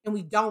credit and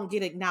we don't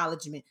get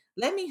acknowledgement.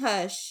 Let me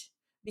hush,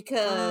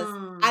 because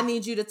I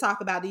need you to talk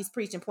about these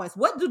preaching points.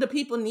 What do the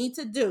people need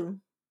to do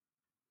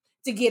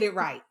to get it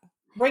right?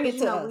 Bring it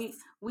to us.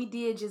 We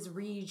did just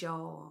read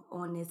y'all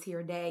on this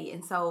here day.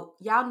 And so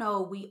y'all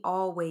know we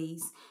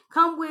always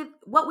come with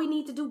what we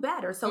need to do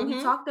better. So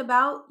we talked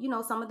about,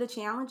 some of the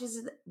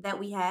challenges that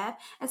we have.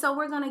 And so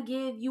we're going to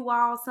give you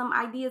all some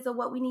ideas of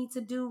what we need to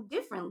do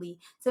differently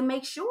to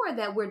make sure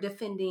that we're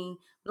defending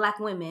Black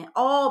women,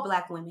 all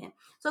Black women.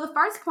 So the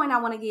first point I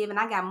want to give, and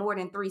I got more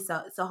than 3,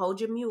 so hold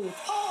your mule.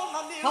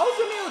 Hold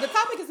your mule. The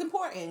topic is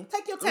important.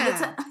 Take your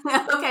time.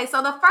 Okay,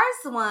 so the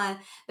first one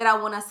that I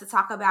want us to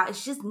talk about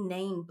is just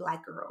name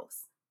Black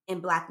girls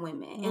and Black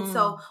women. And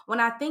so when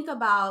I think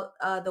about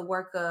the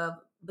work of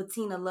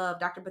Bettina Love,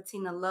 Dr.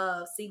 Bettina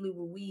Love, Celie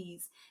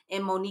Ruiz,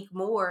 and Monique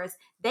Moores,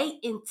 they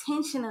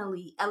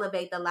intentionally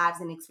elevate the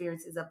lives and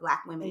experiences of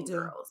Black women and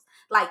girls.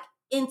 Like,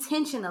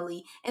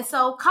 intentionally. And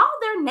so call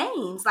their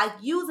names, like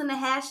using the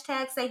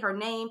hashtag, say her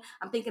name.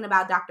 I'm thinking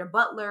about Dr.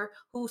 Butler,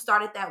 who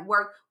started that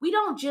work. We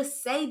don't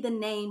just say the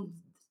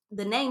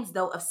names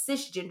though of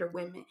cisgender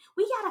women.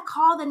 We gotta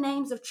call the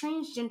names of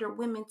transgender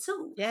women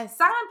too. Yes.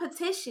 Sign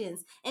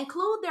petitions,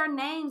 include their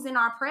names in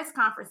our press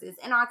conferences,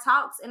 in our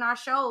talks, in our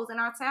shows, in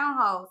our town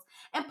halls,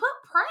 and put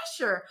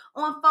pressure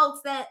on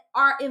folks that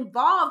are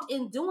involved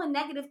in doing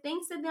negative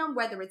things to them,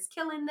 whether it's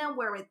killing them,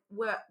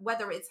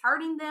 whether it's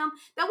hurting them,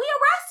 that we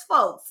arrest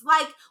folks.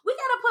 Like, we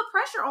gotta put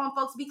pressure on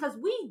folks, because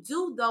we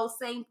do those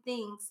same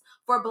things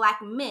for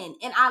Black men.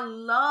 And I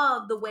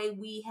love the way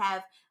we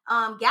have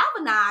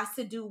galvanized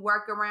to do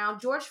work around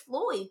George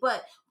Floyd.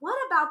 But what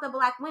about the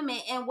Black women?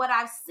 And what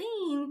I've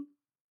seen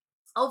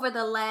over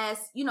the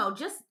last,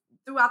 just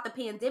throughout the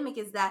pandemic,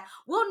 is that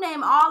we'll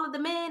name all of the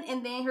men,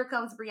 and then here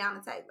comes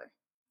Breonna Taylor.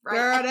 Right?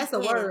 Girl, that's a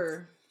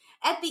word.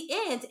 At the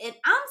end, and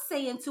I'm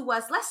saying to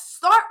us, let's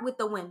start with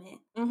the women.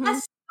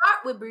 Let's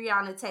start with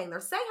Breonna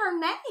Taylor. Say her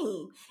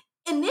name.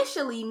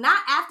 initially,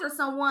 not after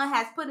someone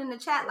has put in the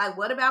chat, like,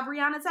 what about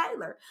Breonna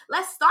Taylor?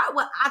 Let's start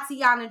with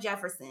Atiana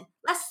Jefferson.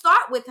 Let's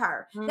start with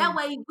her. That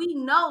way we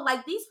know,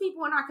 like, these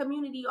people in our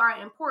community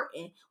are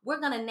important. We're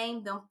going to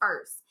name them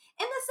first.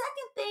 And the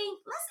second thing,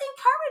 let's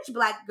encourage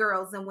Black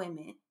girls and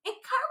women.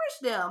 Encourage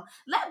them.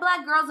 Let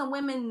Black girls and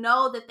women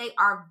know that they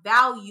are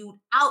valued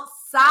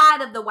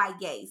outside of the white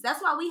gaze.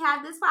 That's why we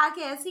have this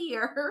podcast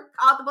here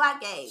called The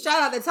Black Gaze.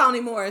 Shout out to Toni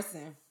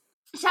Morrison.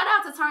 Shout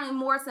out to Toni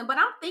Morrison. But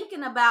I'm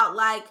thinking about,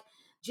 like,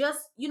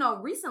 just,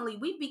 recently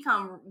we've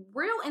become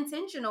real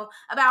intentional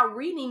about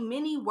reading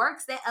many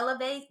works that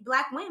elevate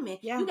Black women.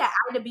 Yeah. You got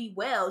Ida B.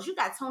 Wells. You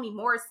got Toni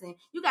Morrison.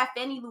 You got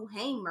Fannie Lou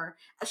Hamer.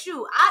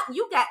 You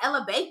got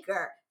Ella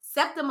Baker.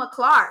 Septima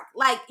Clark.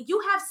 Like,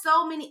 you have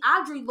so many,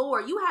 Audre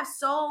Lorde, you have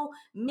so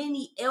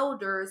many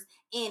elders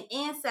and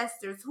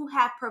ancestors who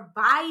have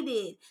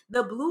provided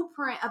the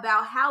blueprint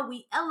about how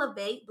we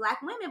elevate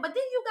Black women. But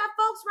then you got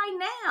folks right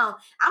now,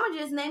 I'm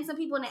gonna just name some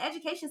people in the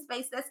education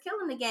space that's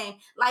killing the game.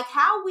 Like,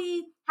 how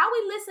we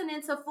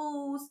listening to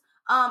fools.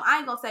 I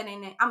ain't gonna say their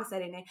name. I'm gonna say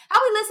their name.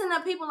 How we listen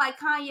to people like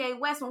Kanye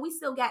West when we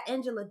still got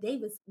Angela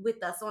Davis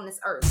with us on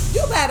this earth?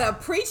 You better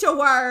preach a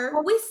word.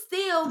 Well, we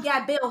still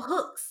got Bell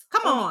Hooks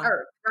on the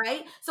earth,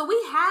 right? So we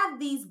have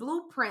these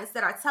blueprints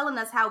that are telling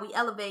us how we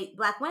elevate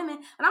Black women.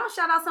 And I'm gonna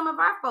shout out some of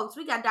our folks.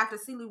 We got Dr.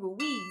 Celie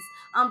Ruiz,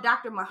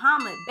 Dr.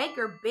 Muhammad,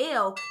 Baker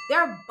Bell.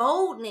 Their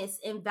boldness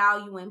in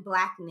valuing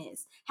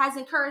Blackness has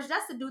encouraged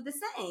us to do the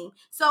same.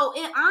 So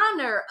in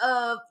honor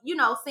of,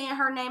 saying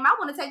her name, I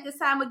want to take this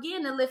time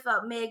again to lift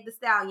up Meg Thee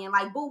Stallion.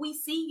 Like, boo, we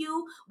see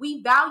you,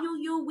 we value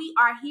you, we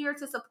are here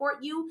to support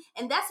you.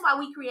 And that's why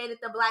we created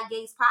the Black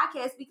Gaze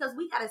podcast, because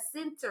we got to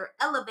center,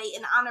 elevate,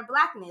 and honor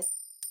Blackness.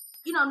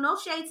 No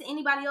shade to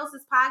anybody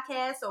else's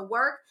podcast or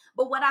work,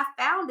 but what I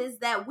found is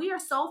that we are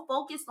so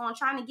focused on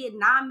trying to get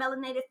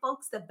non-melanated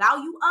folks to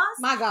value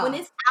us when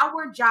it's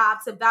our job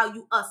to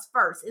value us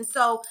first. And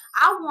so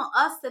I want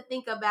us to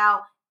think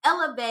about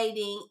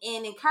elevating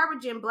and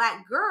encouraging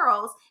Black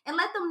girls and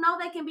let them know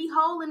they can be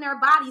whole in their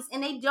bodies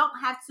and they don't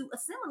have to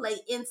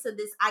assimilate into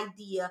this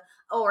idea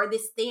or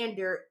this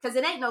standard, because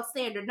it ain't no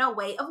standard, no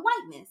way, of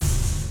whiteness.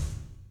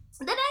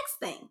 The next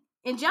thing.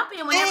 And jump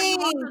in whenever you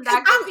want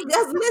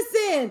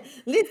to.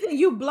 Listen,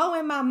 you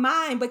blowing my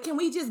mind, but can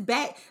we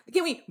back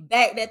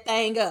that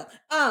thing up?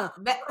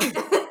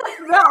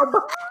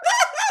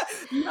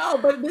 No,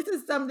 but this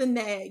is something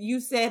that you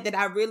said that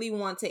I really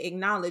want to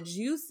acknowledge.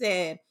 You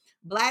said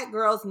Black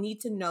girls need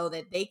to know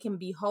that they can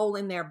be whole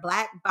in their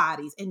Black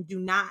bodies and do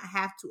not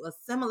have to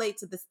assimilate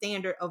to the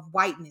standard of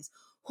whiteness.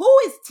 Who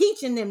is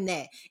teaching them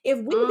that? If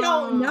we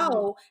don't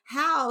know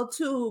how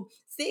to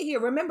sit here,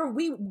 remember,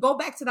 we go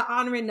back to the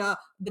honoring the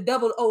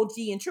double OG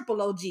and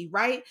triple OG,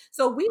 right?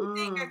 So we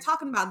are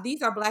talking about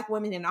these are Black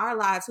women in our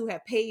lives who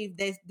have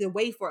paved the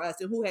way for us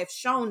and who have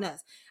shown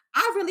us.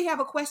 I really have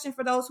a question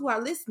for those who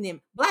are listening.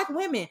 Black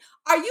women,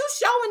 are you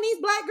showing these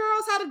Black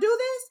girls how to do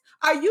this?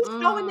 Are you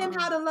showing them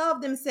how to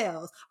love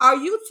themselves? Are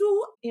you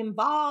too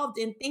involved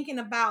in thinking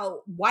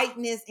about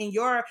whiteness and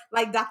your,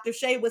 like Dr.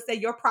 Shay would say,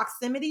 your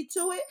proximity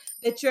to it,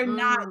 that you're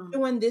not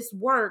doing this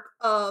work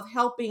of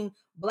helping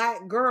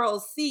Black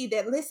girls see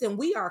that, listen,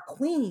 we are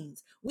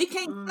queens. We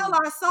can't sell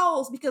our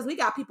souls because we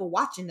got people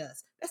watching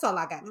us. That's all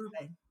I got to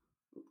say.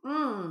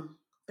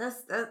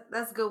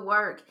 That's good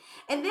work.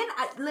 And then,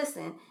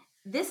 listen,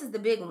 this is the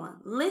big one.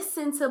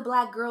 Listen to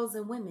Black girls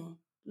and women.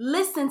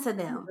 Listen to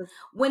them.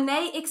 When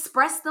they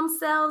express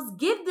themselves,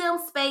 give them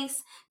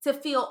space to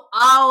feel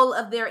all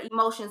of their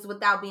emotions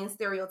without being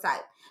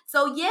stereotyped.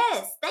 So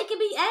yes, they can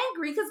be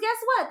angry because guess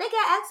what? They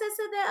got access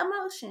to that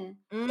emotion.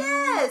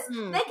 Yes, they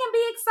can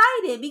be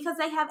excited because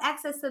they have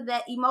access to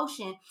that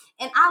emotion.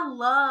 And I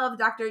love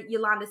Dr.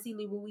 Yolanda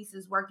Celie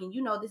Ruiz's work. And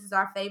this is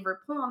our favorite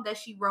poem that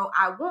she wrote,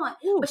 I Want.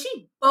 But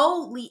she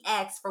boldly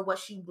asks for what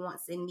she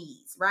wants and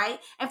needs, right?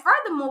 And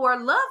furthermore,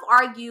 Love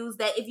argues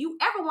that if you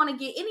ever want to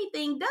get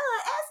anything done,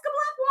 ask a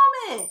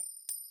Black woman.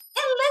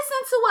 And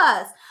listen to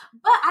us.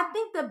 But I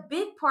think the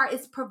big part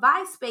is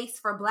provide space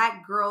for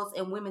Black girls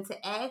and women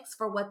to ask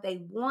for what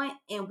they want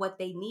and what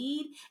they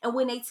need. And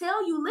when they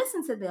tell you,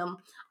 listen to them.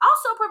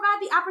 Also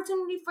provide the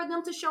opportunity for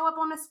them to show up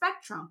on the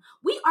spectrum.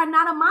 We are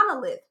not a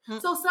monolith.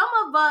 So some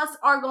of us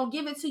are going to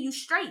give it to you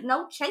straight,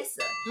 no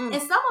chaser. And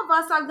some of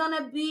us are going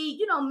to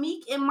be,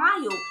 meek and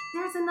mild.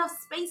 There's enough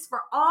space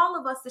for all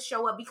of us to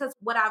show up, because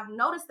what I've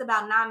noticed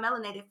about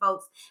non-melanated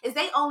folks is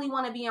they only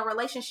want to be in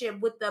relationship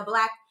with the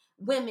Black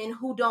women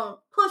who don't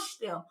push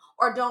them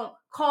or don't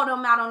call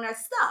them out on their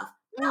stuff.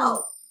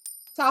 No.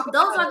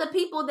 Those are the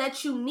people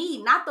that you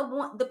need, not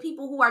the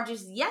people who are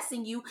just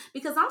yesing you,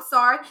 because I'm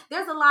sorry,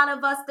 there's a lot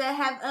of us that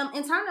have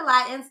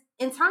internalized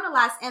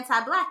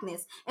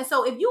anti-Blackness. And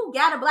so if you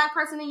got a Black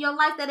person in your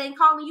life that ain't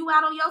calling you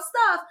out on your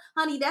stuff,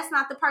 honey, that's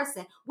not the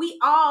person. We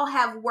all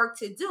have work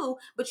to do,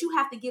 but you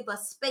have to give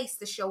us space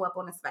to show up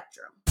on the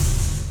spectrum.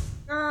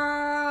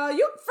 Girl,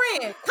 you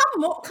friend,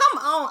 come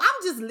on.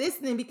 I'm just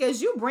listening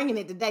because you bringing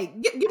it today.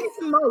 Give me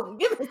some more.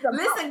 Listen,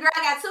 girl,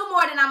 I got 2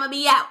 more, then I'm gonna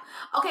be out.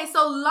 Okay,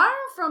 so learn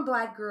from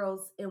Black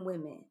girls and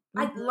women.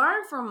 Like,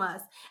 learn from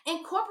us.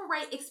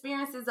 Incorporate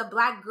experiences of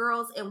Black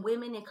girls and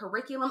women in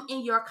curriculum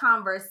in your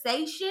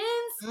conversations.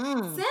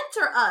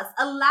 Center us.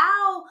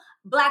 Allow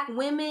Black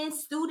women,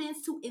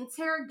 students to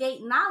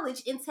interrogate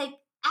knowledge and take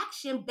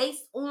action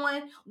based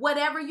on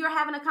whatever you're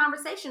having a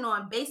conversation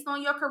on, based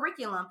on your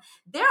curriculum.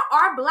 There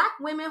are Black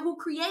women who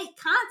create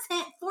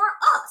content for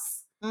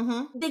us.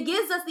 That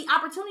gives us the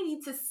opportunity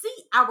to see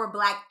our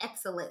Black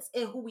excellence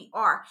in who we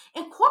are.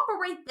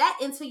 Incorporate that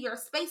into your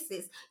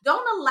spaces.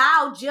 Don't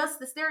allow just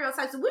the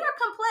stereotypes. We are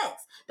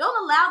complex. Don't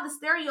allow the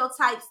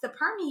stereotypes to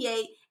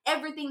permeate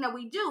everything that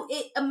we do.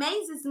 It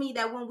amazes me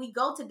that when we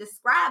go to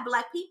describe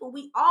Black people,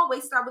 we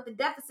always start with the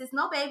deficits.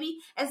 No, baby,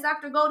 as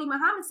Dr. Gholdy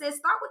Muhammad says,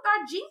 start with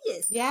our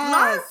genius. Yes.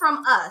 Learn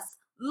from us.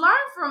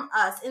 Learn from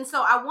us. And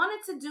so I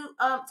wanted to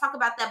talk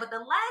about that. But the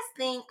last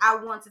thing I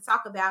want to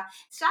talk about,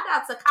 shout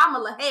out to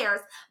Kamala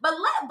Harris, but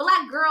let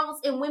Black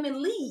girls and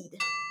women lead.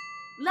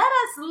 Let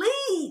us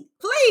lead.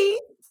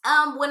 Please.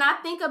 When I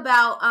think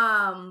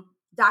about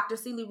Dr.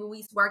 Celie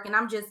Ruiz's work, and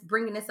I'm just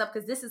bringing this up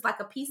because this is like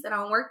a piece that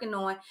I'm working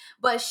on,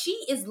 but she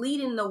is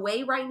leading the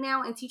way right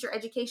now in teacher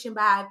education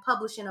by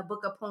publishing a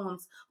book of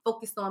poems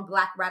focused on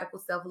Black radical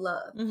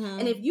self-love.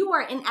 And if you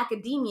are in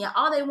academia,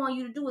 all they want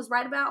you to do is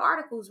write about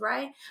articles,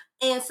 right?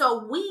 And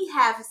so we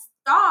have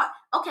thought,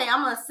 okay,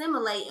 I'm going to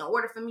assimilate in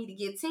order for me to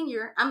get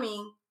tenure. I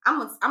mean, I'm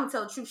going to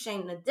tell the truth,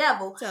 shame the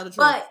devil. Tell the truth.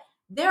 But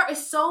there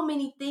is so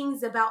many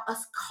things about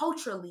us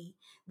culturally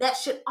that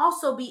should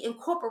also be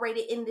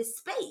incorporated in this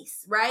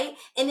space, right?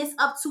 And it's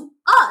up to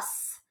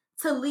us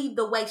to lead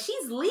the way.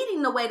 She's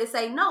leading the way to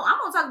say, no, I'm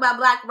going to talk about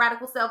Black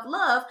radical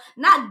self-love,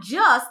 not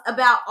just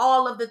about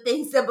all of the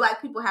things that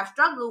Black people have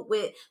struggled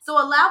with. So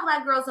allow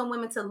Black girls and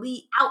women to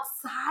lead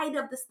outside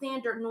of the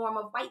standard norm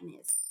of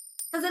whiteness.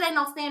 Because it ain't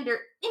no standard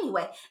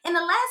anyway. And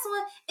the last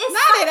one is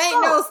it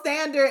ain't no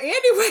standard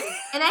anyway.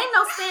 It ain't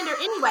no standard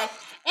anyway.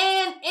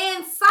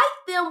 And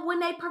cite them when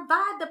they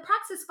provide the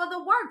praxis for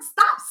the work.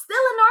 Stop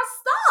stealing our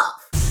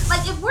stuff.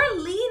 Like, if we're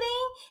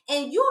leading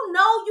and you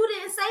know you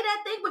didn't say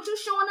that thing, but you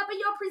showing up in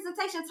your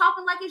presentation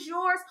talking like it's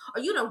yours,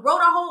 or you done wrote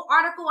a whole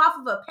article off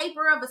of a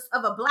paper of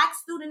a Black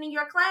student in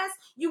your class,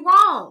 you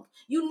wrong.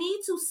 You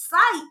need to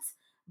cite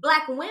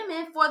Black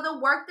women for the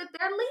work that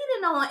they're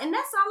leading on. And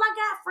that's all I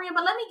got, friend.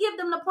 But let me give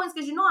them the points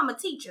because you know I'm a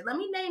teacher. Let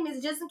me name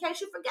it just in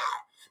case you forgot.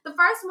 The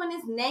first one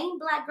is name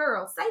Black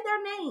girls. Say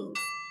their names.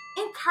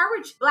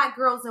 Encourage Black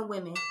girls and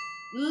women.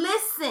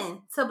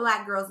 Listen to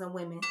Black girls and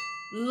women.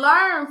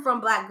 Learn from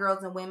Black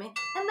girls and women.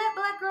 And let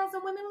Black girls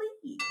and women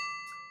lead.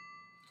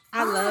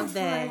 I love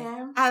that.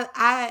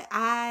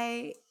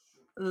 I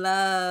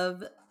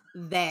love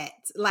that.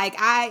 Like,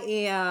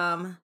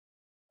 I'm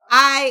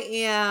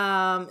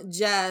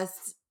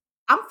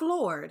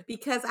floored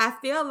because I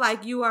feel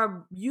like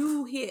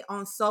you hit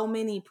on so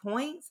many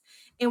points,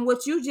 and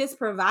what you just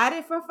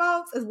provided for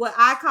folks is what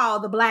I call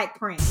the Black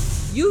print.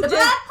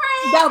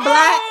 The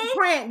Black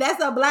print.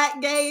 That's a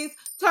Black gaze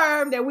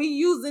term that we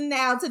using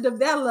now to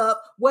develop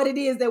what it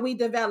is that we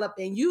develop.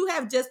 And you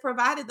have just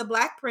provided the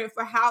Black print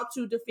for how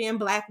to defend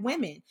Black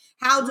women.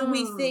 How do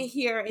we sit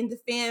here and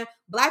defend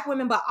Black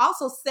women, but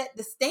also set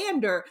the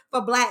standard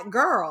for Black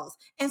girls?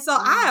 And so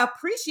I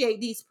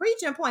appreciate these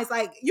preaching points.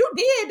 Like, you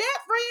did that,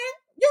 friend.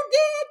 You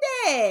did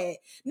that.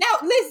 Now,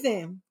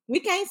 listen,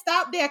 we can't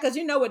stop there because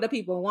you know what the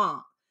people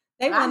want.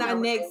 They want our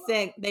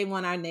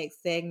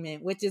next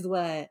segment, which is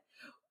what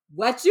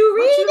you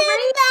reading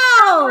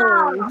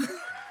now.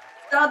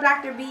 So,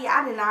 Dr. B,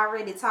 I didn't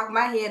already talk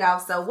my head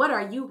off. So, what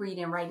are you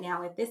reading right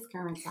now at this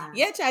current time?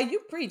 Yeah, child,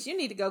 you preach. You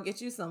need to go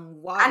get you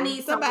some water.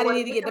 Somebody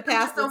need to get the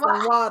pastor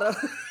some water.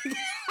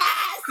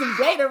 Some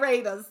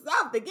Gatorade or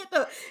something. Get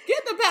the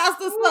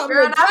pastor something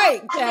to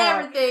drink,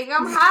 child. Everything.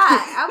 I'm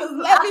hot.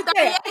 I'm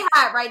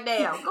hot right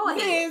now. Go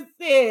ahead.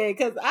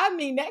 Because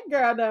that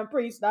girl done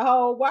preached the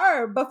whole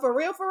word. But for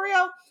real,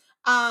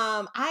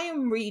 I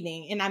am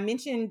reading, and I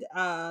mentioned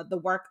the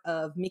work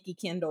of Mikki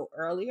Kendall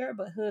earlier,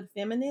 but Hood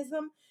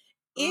Feminism.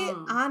 It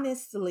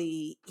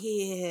honestly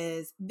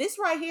is, this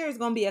right here is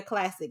going to be a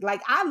classic.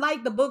 Like, I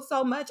like the book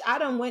so much. I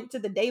done went to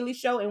the Daily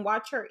Show and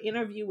watched her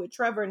interview with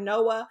Trevor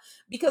Noah,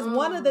 because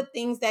one of the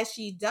things that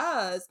she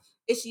does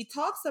is she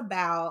talks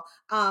about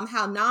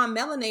how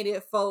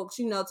non-melanated folks,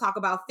 talk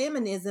about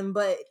feminism,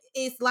 but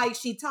it's like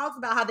she talks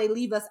about how they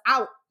leave us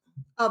out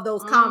of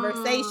those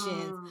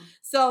conversations.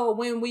 So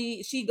when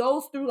she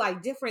goes through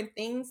like different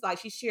things, like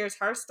she shares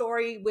her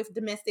story with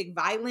domestic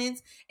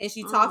violence, and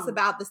she talks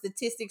about the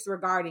statistics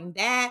regarding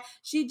that.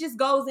 She just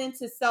goes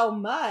into so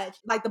much.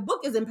 Like, the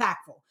book is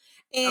impactful.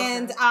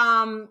 And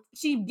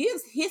she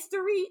gives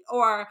history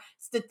or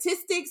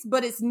statistics,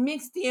 but it's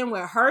mixed in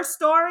with her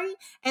story.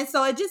 And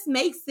so it just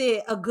makes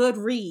it a good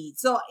read.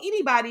 So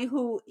anybody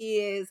who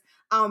is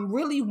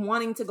really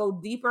wanting to go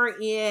deeper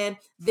in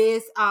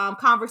this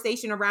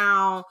conversation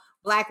around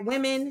Black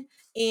women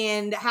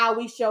and how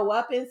we show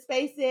up in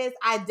spaces,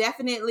 I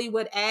definitely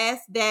would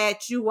ask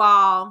that you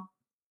all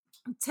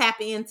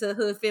tap into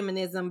Hood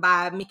Feminism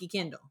by Mikki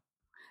Kendall.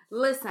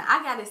 Listen,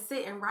 I got it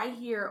sitting right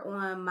here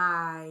on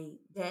my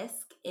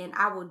desk, and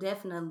I will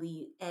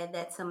definitely add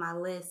that to my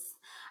list.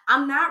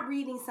 I'm not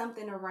reading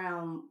something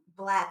around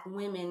Black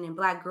women and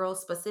Black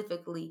girls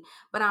specifically,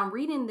 but I'm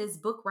reading this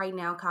book right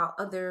now called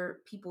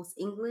Other People's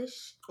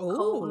English, Code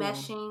Oh.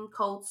 Meshing,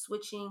 Code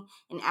Switching,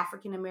 and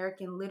African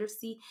American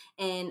Literacy.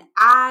 And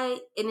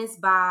it's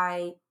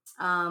by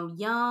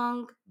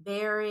Young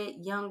Barrett,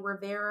 Young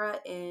Rivera,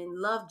 and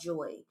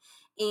Lovejoy.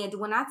 And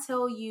when I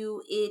tell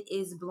you it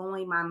is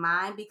blowing my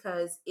mind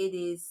because it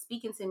is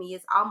speaking to me,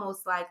 it's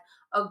almost like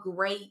a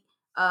great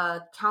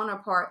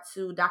counterpart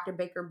to Dr.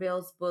 Baker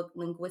Bell's book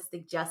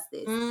Linguistic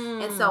Justice.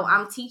 And so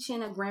I'm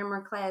teaching a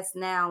grammar class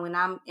now, and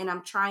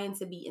I'm trying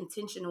to be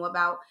intentional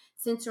about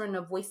centering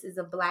the voices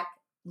of Black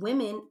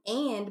women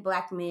and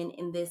Black men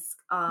in this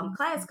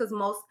class, because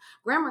most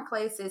grammar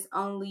classes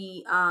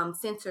only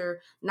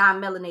center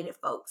non-melanated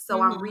folks.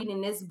 So I'm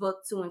reading this book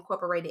to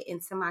incorporate it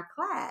into my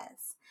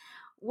class.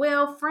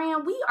 Well,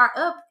 friend, we are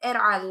up at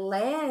our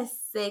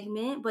last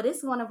segment, but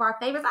it's one of our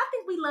favorites. I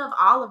think we love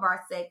all of our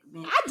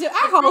segments. I do.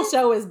 Our whole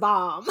show is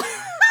bomb.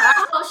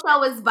 Our whole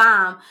show is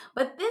bomb.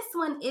 But this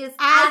one is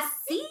I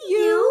See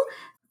You.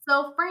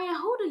 So, friend,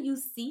 who do you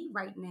see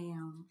right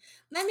now?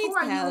 Let me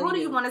tell you. Who do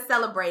you want to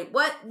celebrate?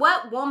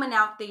 What woman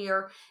out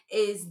there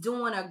is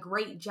doing a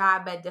great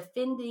job at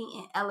defending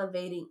and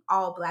elevating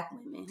all Black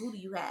women? Who do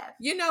you have?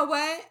 You know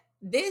what?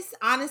 This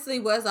honestly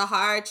was a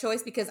hard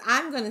choice because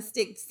I'm going to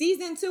stick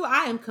season 2.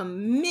 I am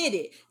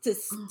committed to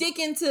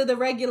sticking to the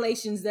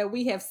regulations that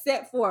we have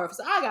set forth.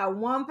 So I got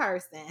one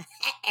person.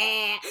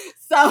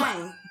 So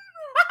that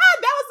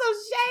was some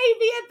shade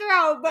being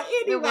thrown. But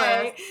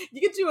anyway,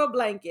 you get you a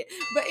blanket.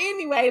 But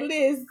anyway,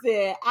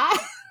 listen,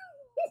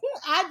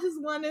 I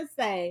just want to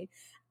say,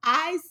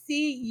 I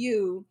see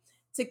you,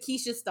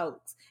 Takesha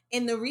Stokes.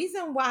 And the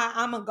reason why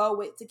I'm going to go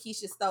with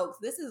Takesha Stokes,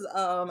 this is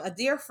a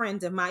dear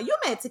friend of mine. You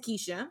met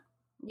Takesha.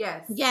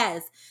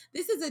 Yes.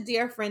 This is a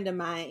dear friend of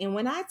mine. And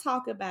when I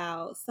talk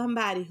about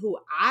somebody who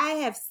I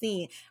have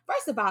seen,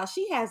 first of all,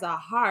 she has a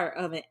heart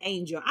of an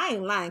angel. I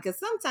ain't lying. Because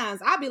sometimes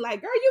I'll be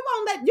like, girl,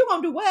 you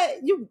gonna do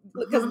what?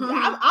 Because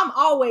I'm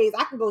always,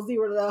 I can go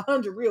 0 to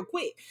 100 real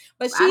quick.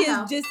 But she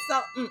is just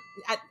so,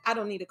 I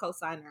don't need a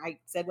cosigner. I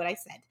said what I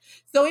said.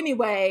 So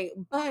anyway,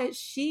 but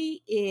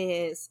she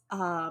is,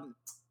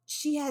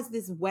 she has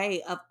this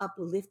way of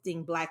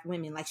uplifting Black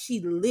women. Like she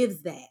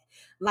lives that.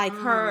 Like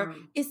her,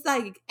 it's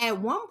like at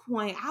one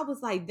point I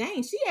was like,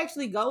 dang, she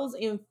actually goes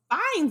and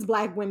finds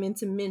Black women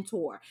to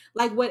mentor.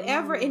 Like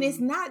whatever. And it's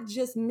not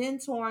just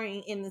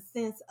mentoring in the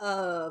sense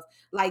of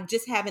like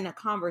just having a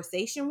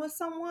conversation with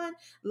someone.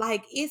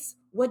 Like it's,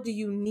 what do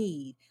you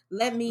need?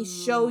 Let me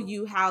show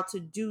you how to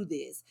do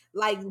this.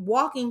 Like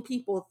walking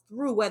people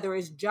through, whether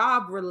it's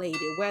job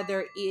related,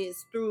 whether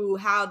it's through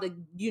how to,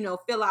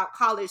 fill out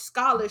college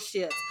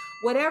scholarships,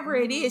 whatever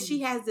it is,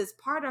 she has this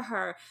part of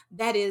her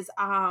that is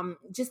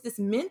just this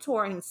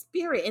mentoring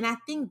spirit. And I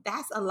think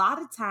that's a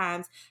lot of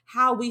times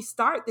how we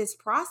start this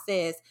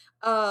process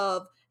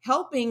of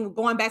helping,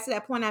 going back to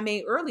that point I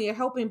made earlier,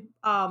 helping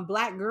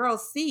Black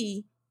girls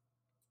see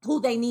who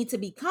they need to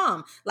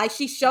become. Like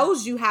she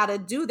shows you how to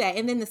do that.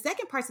 And then the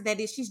second part of that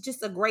is she's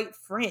just a great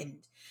friend,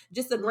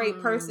 just a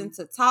great person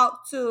to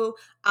talk to,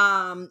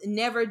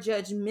 never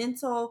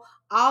judgmental,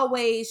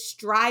 always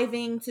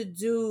striving to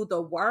do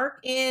the work.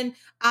 And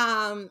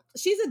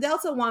she's a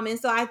Delta woman.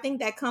 So I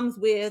think that comes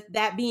with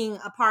that being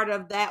a part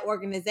of that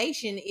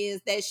organization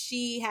is that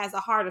she has a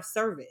heart of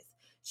service.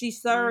 She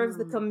serves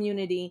the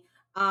community.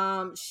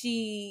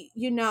 She,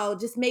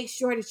 just make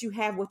sure that you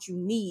have what you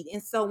need.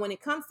 And so when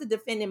it comes to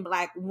defending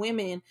Black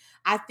women,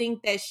 I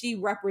think that she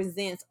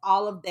represents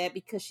all of that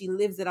because she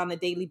lives it on a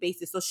daily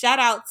basis. So shout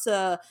out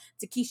to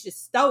Takesha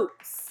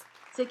Stokes.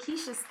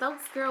 Takesha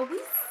Stokes, girl, we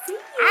see you.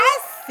 I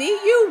see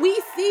you.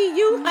 We see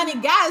you, honey.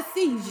 God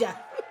sees ya.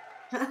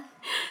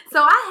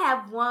 So I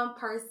have one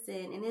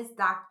person, and it's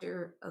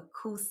Dr.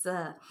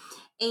 Akusa,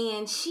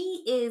 and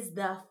she is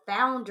the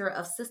founder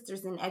of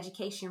Sisters in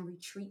Education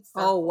Retreat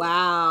Circle. Oh,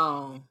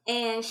 wow.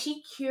 And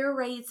she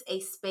curates a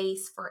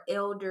space for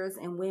elders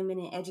and women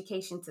in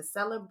education to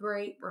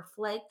celebrate,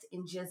 reflect,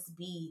 and just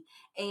be.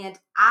 And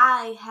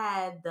I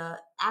had the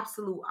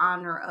absolute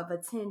honor of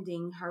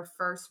attending her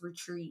first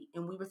retreat.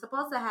 And we were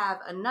supposed to have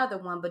another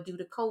one, but due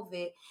to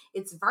COVID,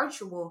 it's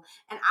virtual.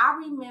 And I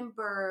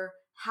remember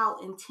how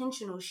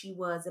intentional she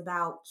was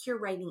about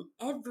curating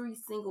every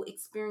single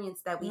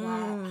experience that we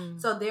had.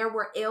 So there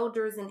were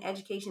elders in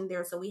education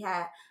there. So we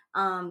had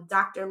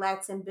Dr.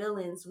 Latson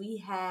Billings, we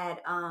had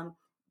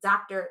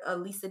Dr.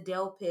 Lisa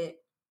Delpit,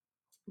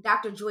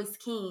 Dr. Joyce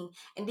King,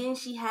 and then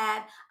she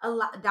had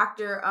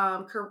Dr.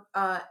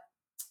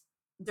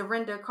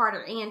 Dorinda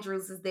Carter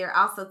Andrews is there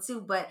also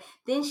too. But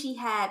then she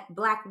had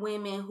Black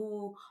women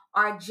who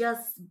are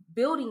just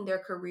building their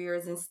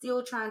careers and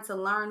still trying to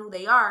learn who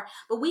they are.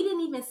 But we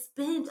didn't even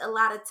spend a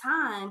lot of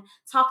time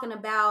talking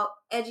about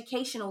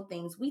educational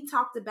things. We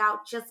talked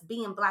about just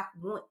being Black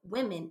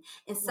women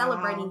and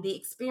celebrating the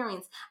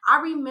experience.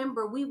 I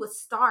remember we would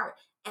start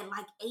at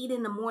like 8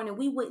 a.m.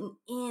 We wouldn't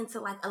end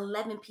till like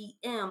 11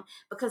 p.m.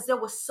 because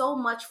there was so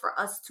much for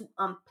us to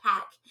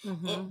unpack.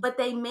 But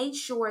they made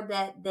sure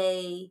that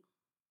they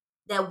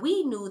that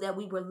we knew that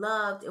we were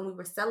loved and we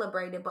were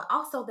celebrated, but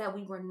also that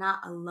we were not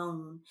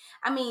alone.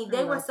 I mean,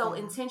 they were so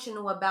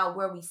intentional about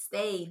where we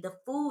stayed, the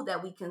food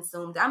that we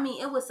consumed. I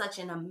mean, it was such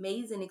an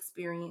amazing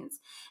experience.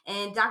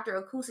 And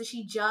Dr. Akusa,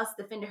 she just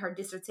defended her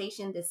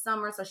dissertation this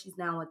summer, so she's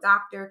now a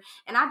doctor.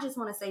 And I just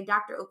want to say,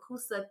 Dr.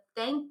 Akusa,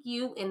 thank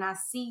you, and I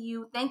see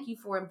you. Thank you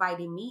for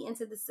inviting me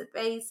into this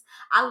space.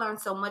 I learned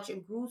so much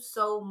and grew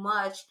so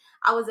much.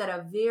 I was at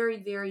a very,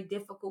 very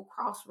difficult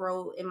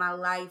crossroad in my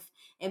life,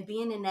 and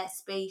being in that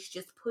space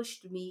just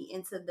pushed me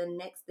into the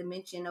next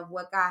dimension of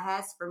what God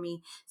has for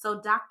me. So,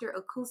 Dr.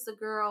 Akusa,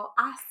 girl,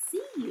 I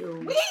see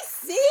you. We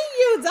see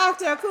you,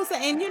 Dr. Akusa.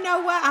 And you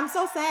know what? I'm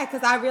so sad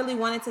because I really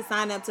wanted to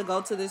sign up to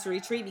go to this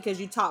retreat because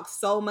you talk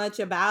so much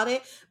about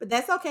it. But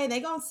that's okay.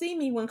 They're going to see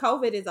me when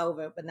COVID is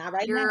over, but not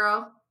right now.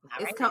 Girl,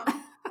 Not it's right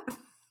coming. now.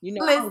 You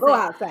know, I'll go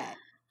outside.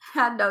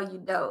 I know you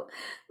don't.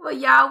 Well,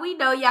 y'all, we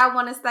know y'all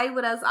want to stay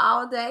with us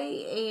all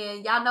day.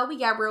 And y'all know we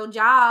got real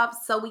jobs,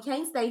 so we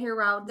can't stay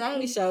here all day.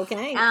 We sure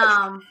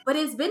can't. But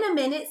it's been a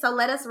minute, so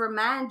let us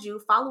remind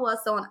you, follow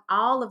us on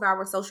all of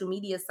our social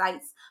media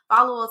sites.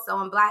 Follow us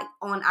on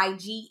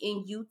IG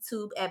and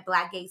YouTube at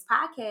Black Gaze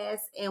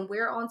Podcast. And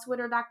we're on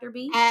Twitter, Dr.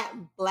 B. At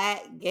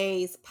Black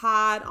Gaze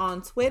Pod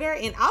on Twitter,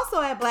 and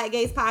also at Black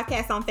Gaze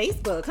Podcast on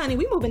Facebook. Honey,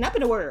 we moving up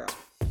in the world.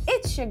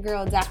 It's your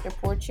girl, Dr.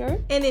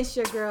 Porcher. And it's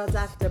your girl,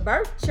 Dr.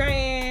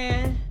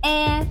 Bertrand.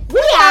 And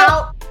we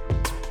out.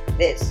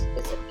 This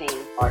is a Pain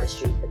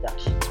Artistry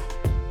production.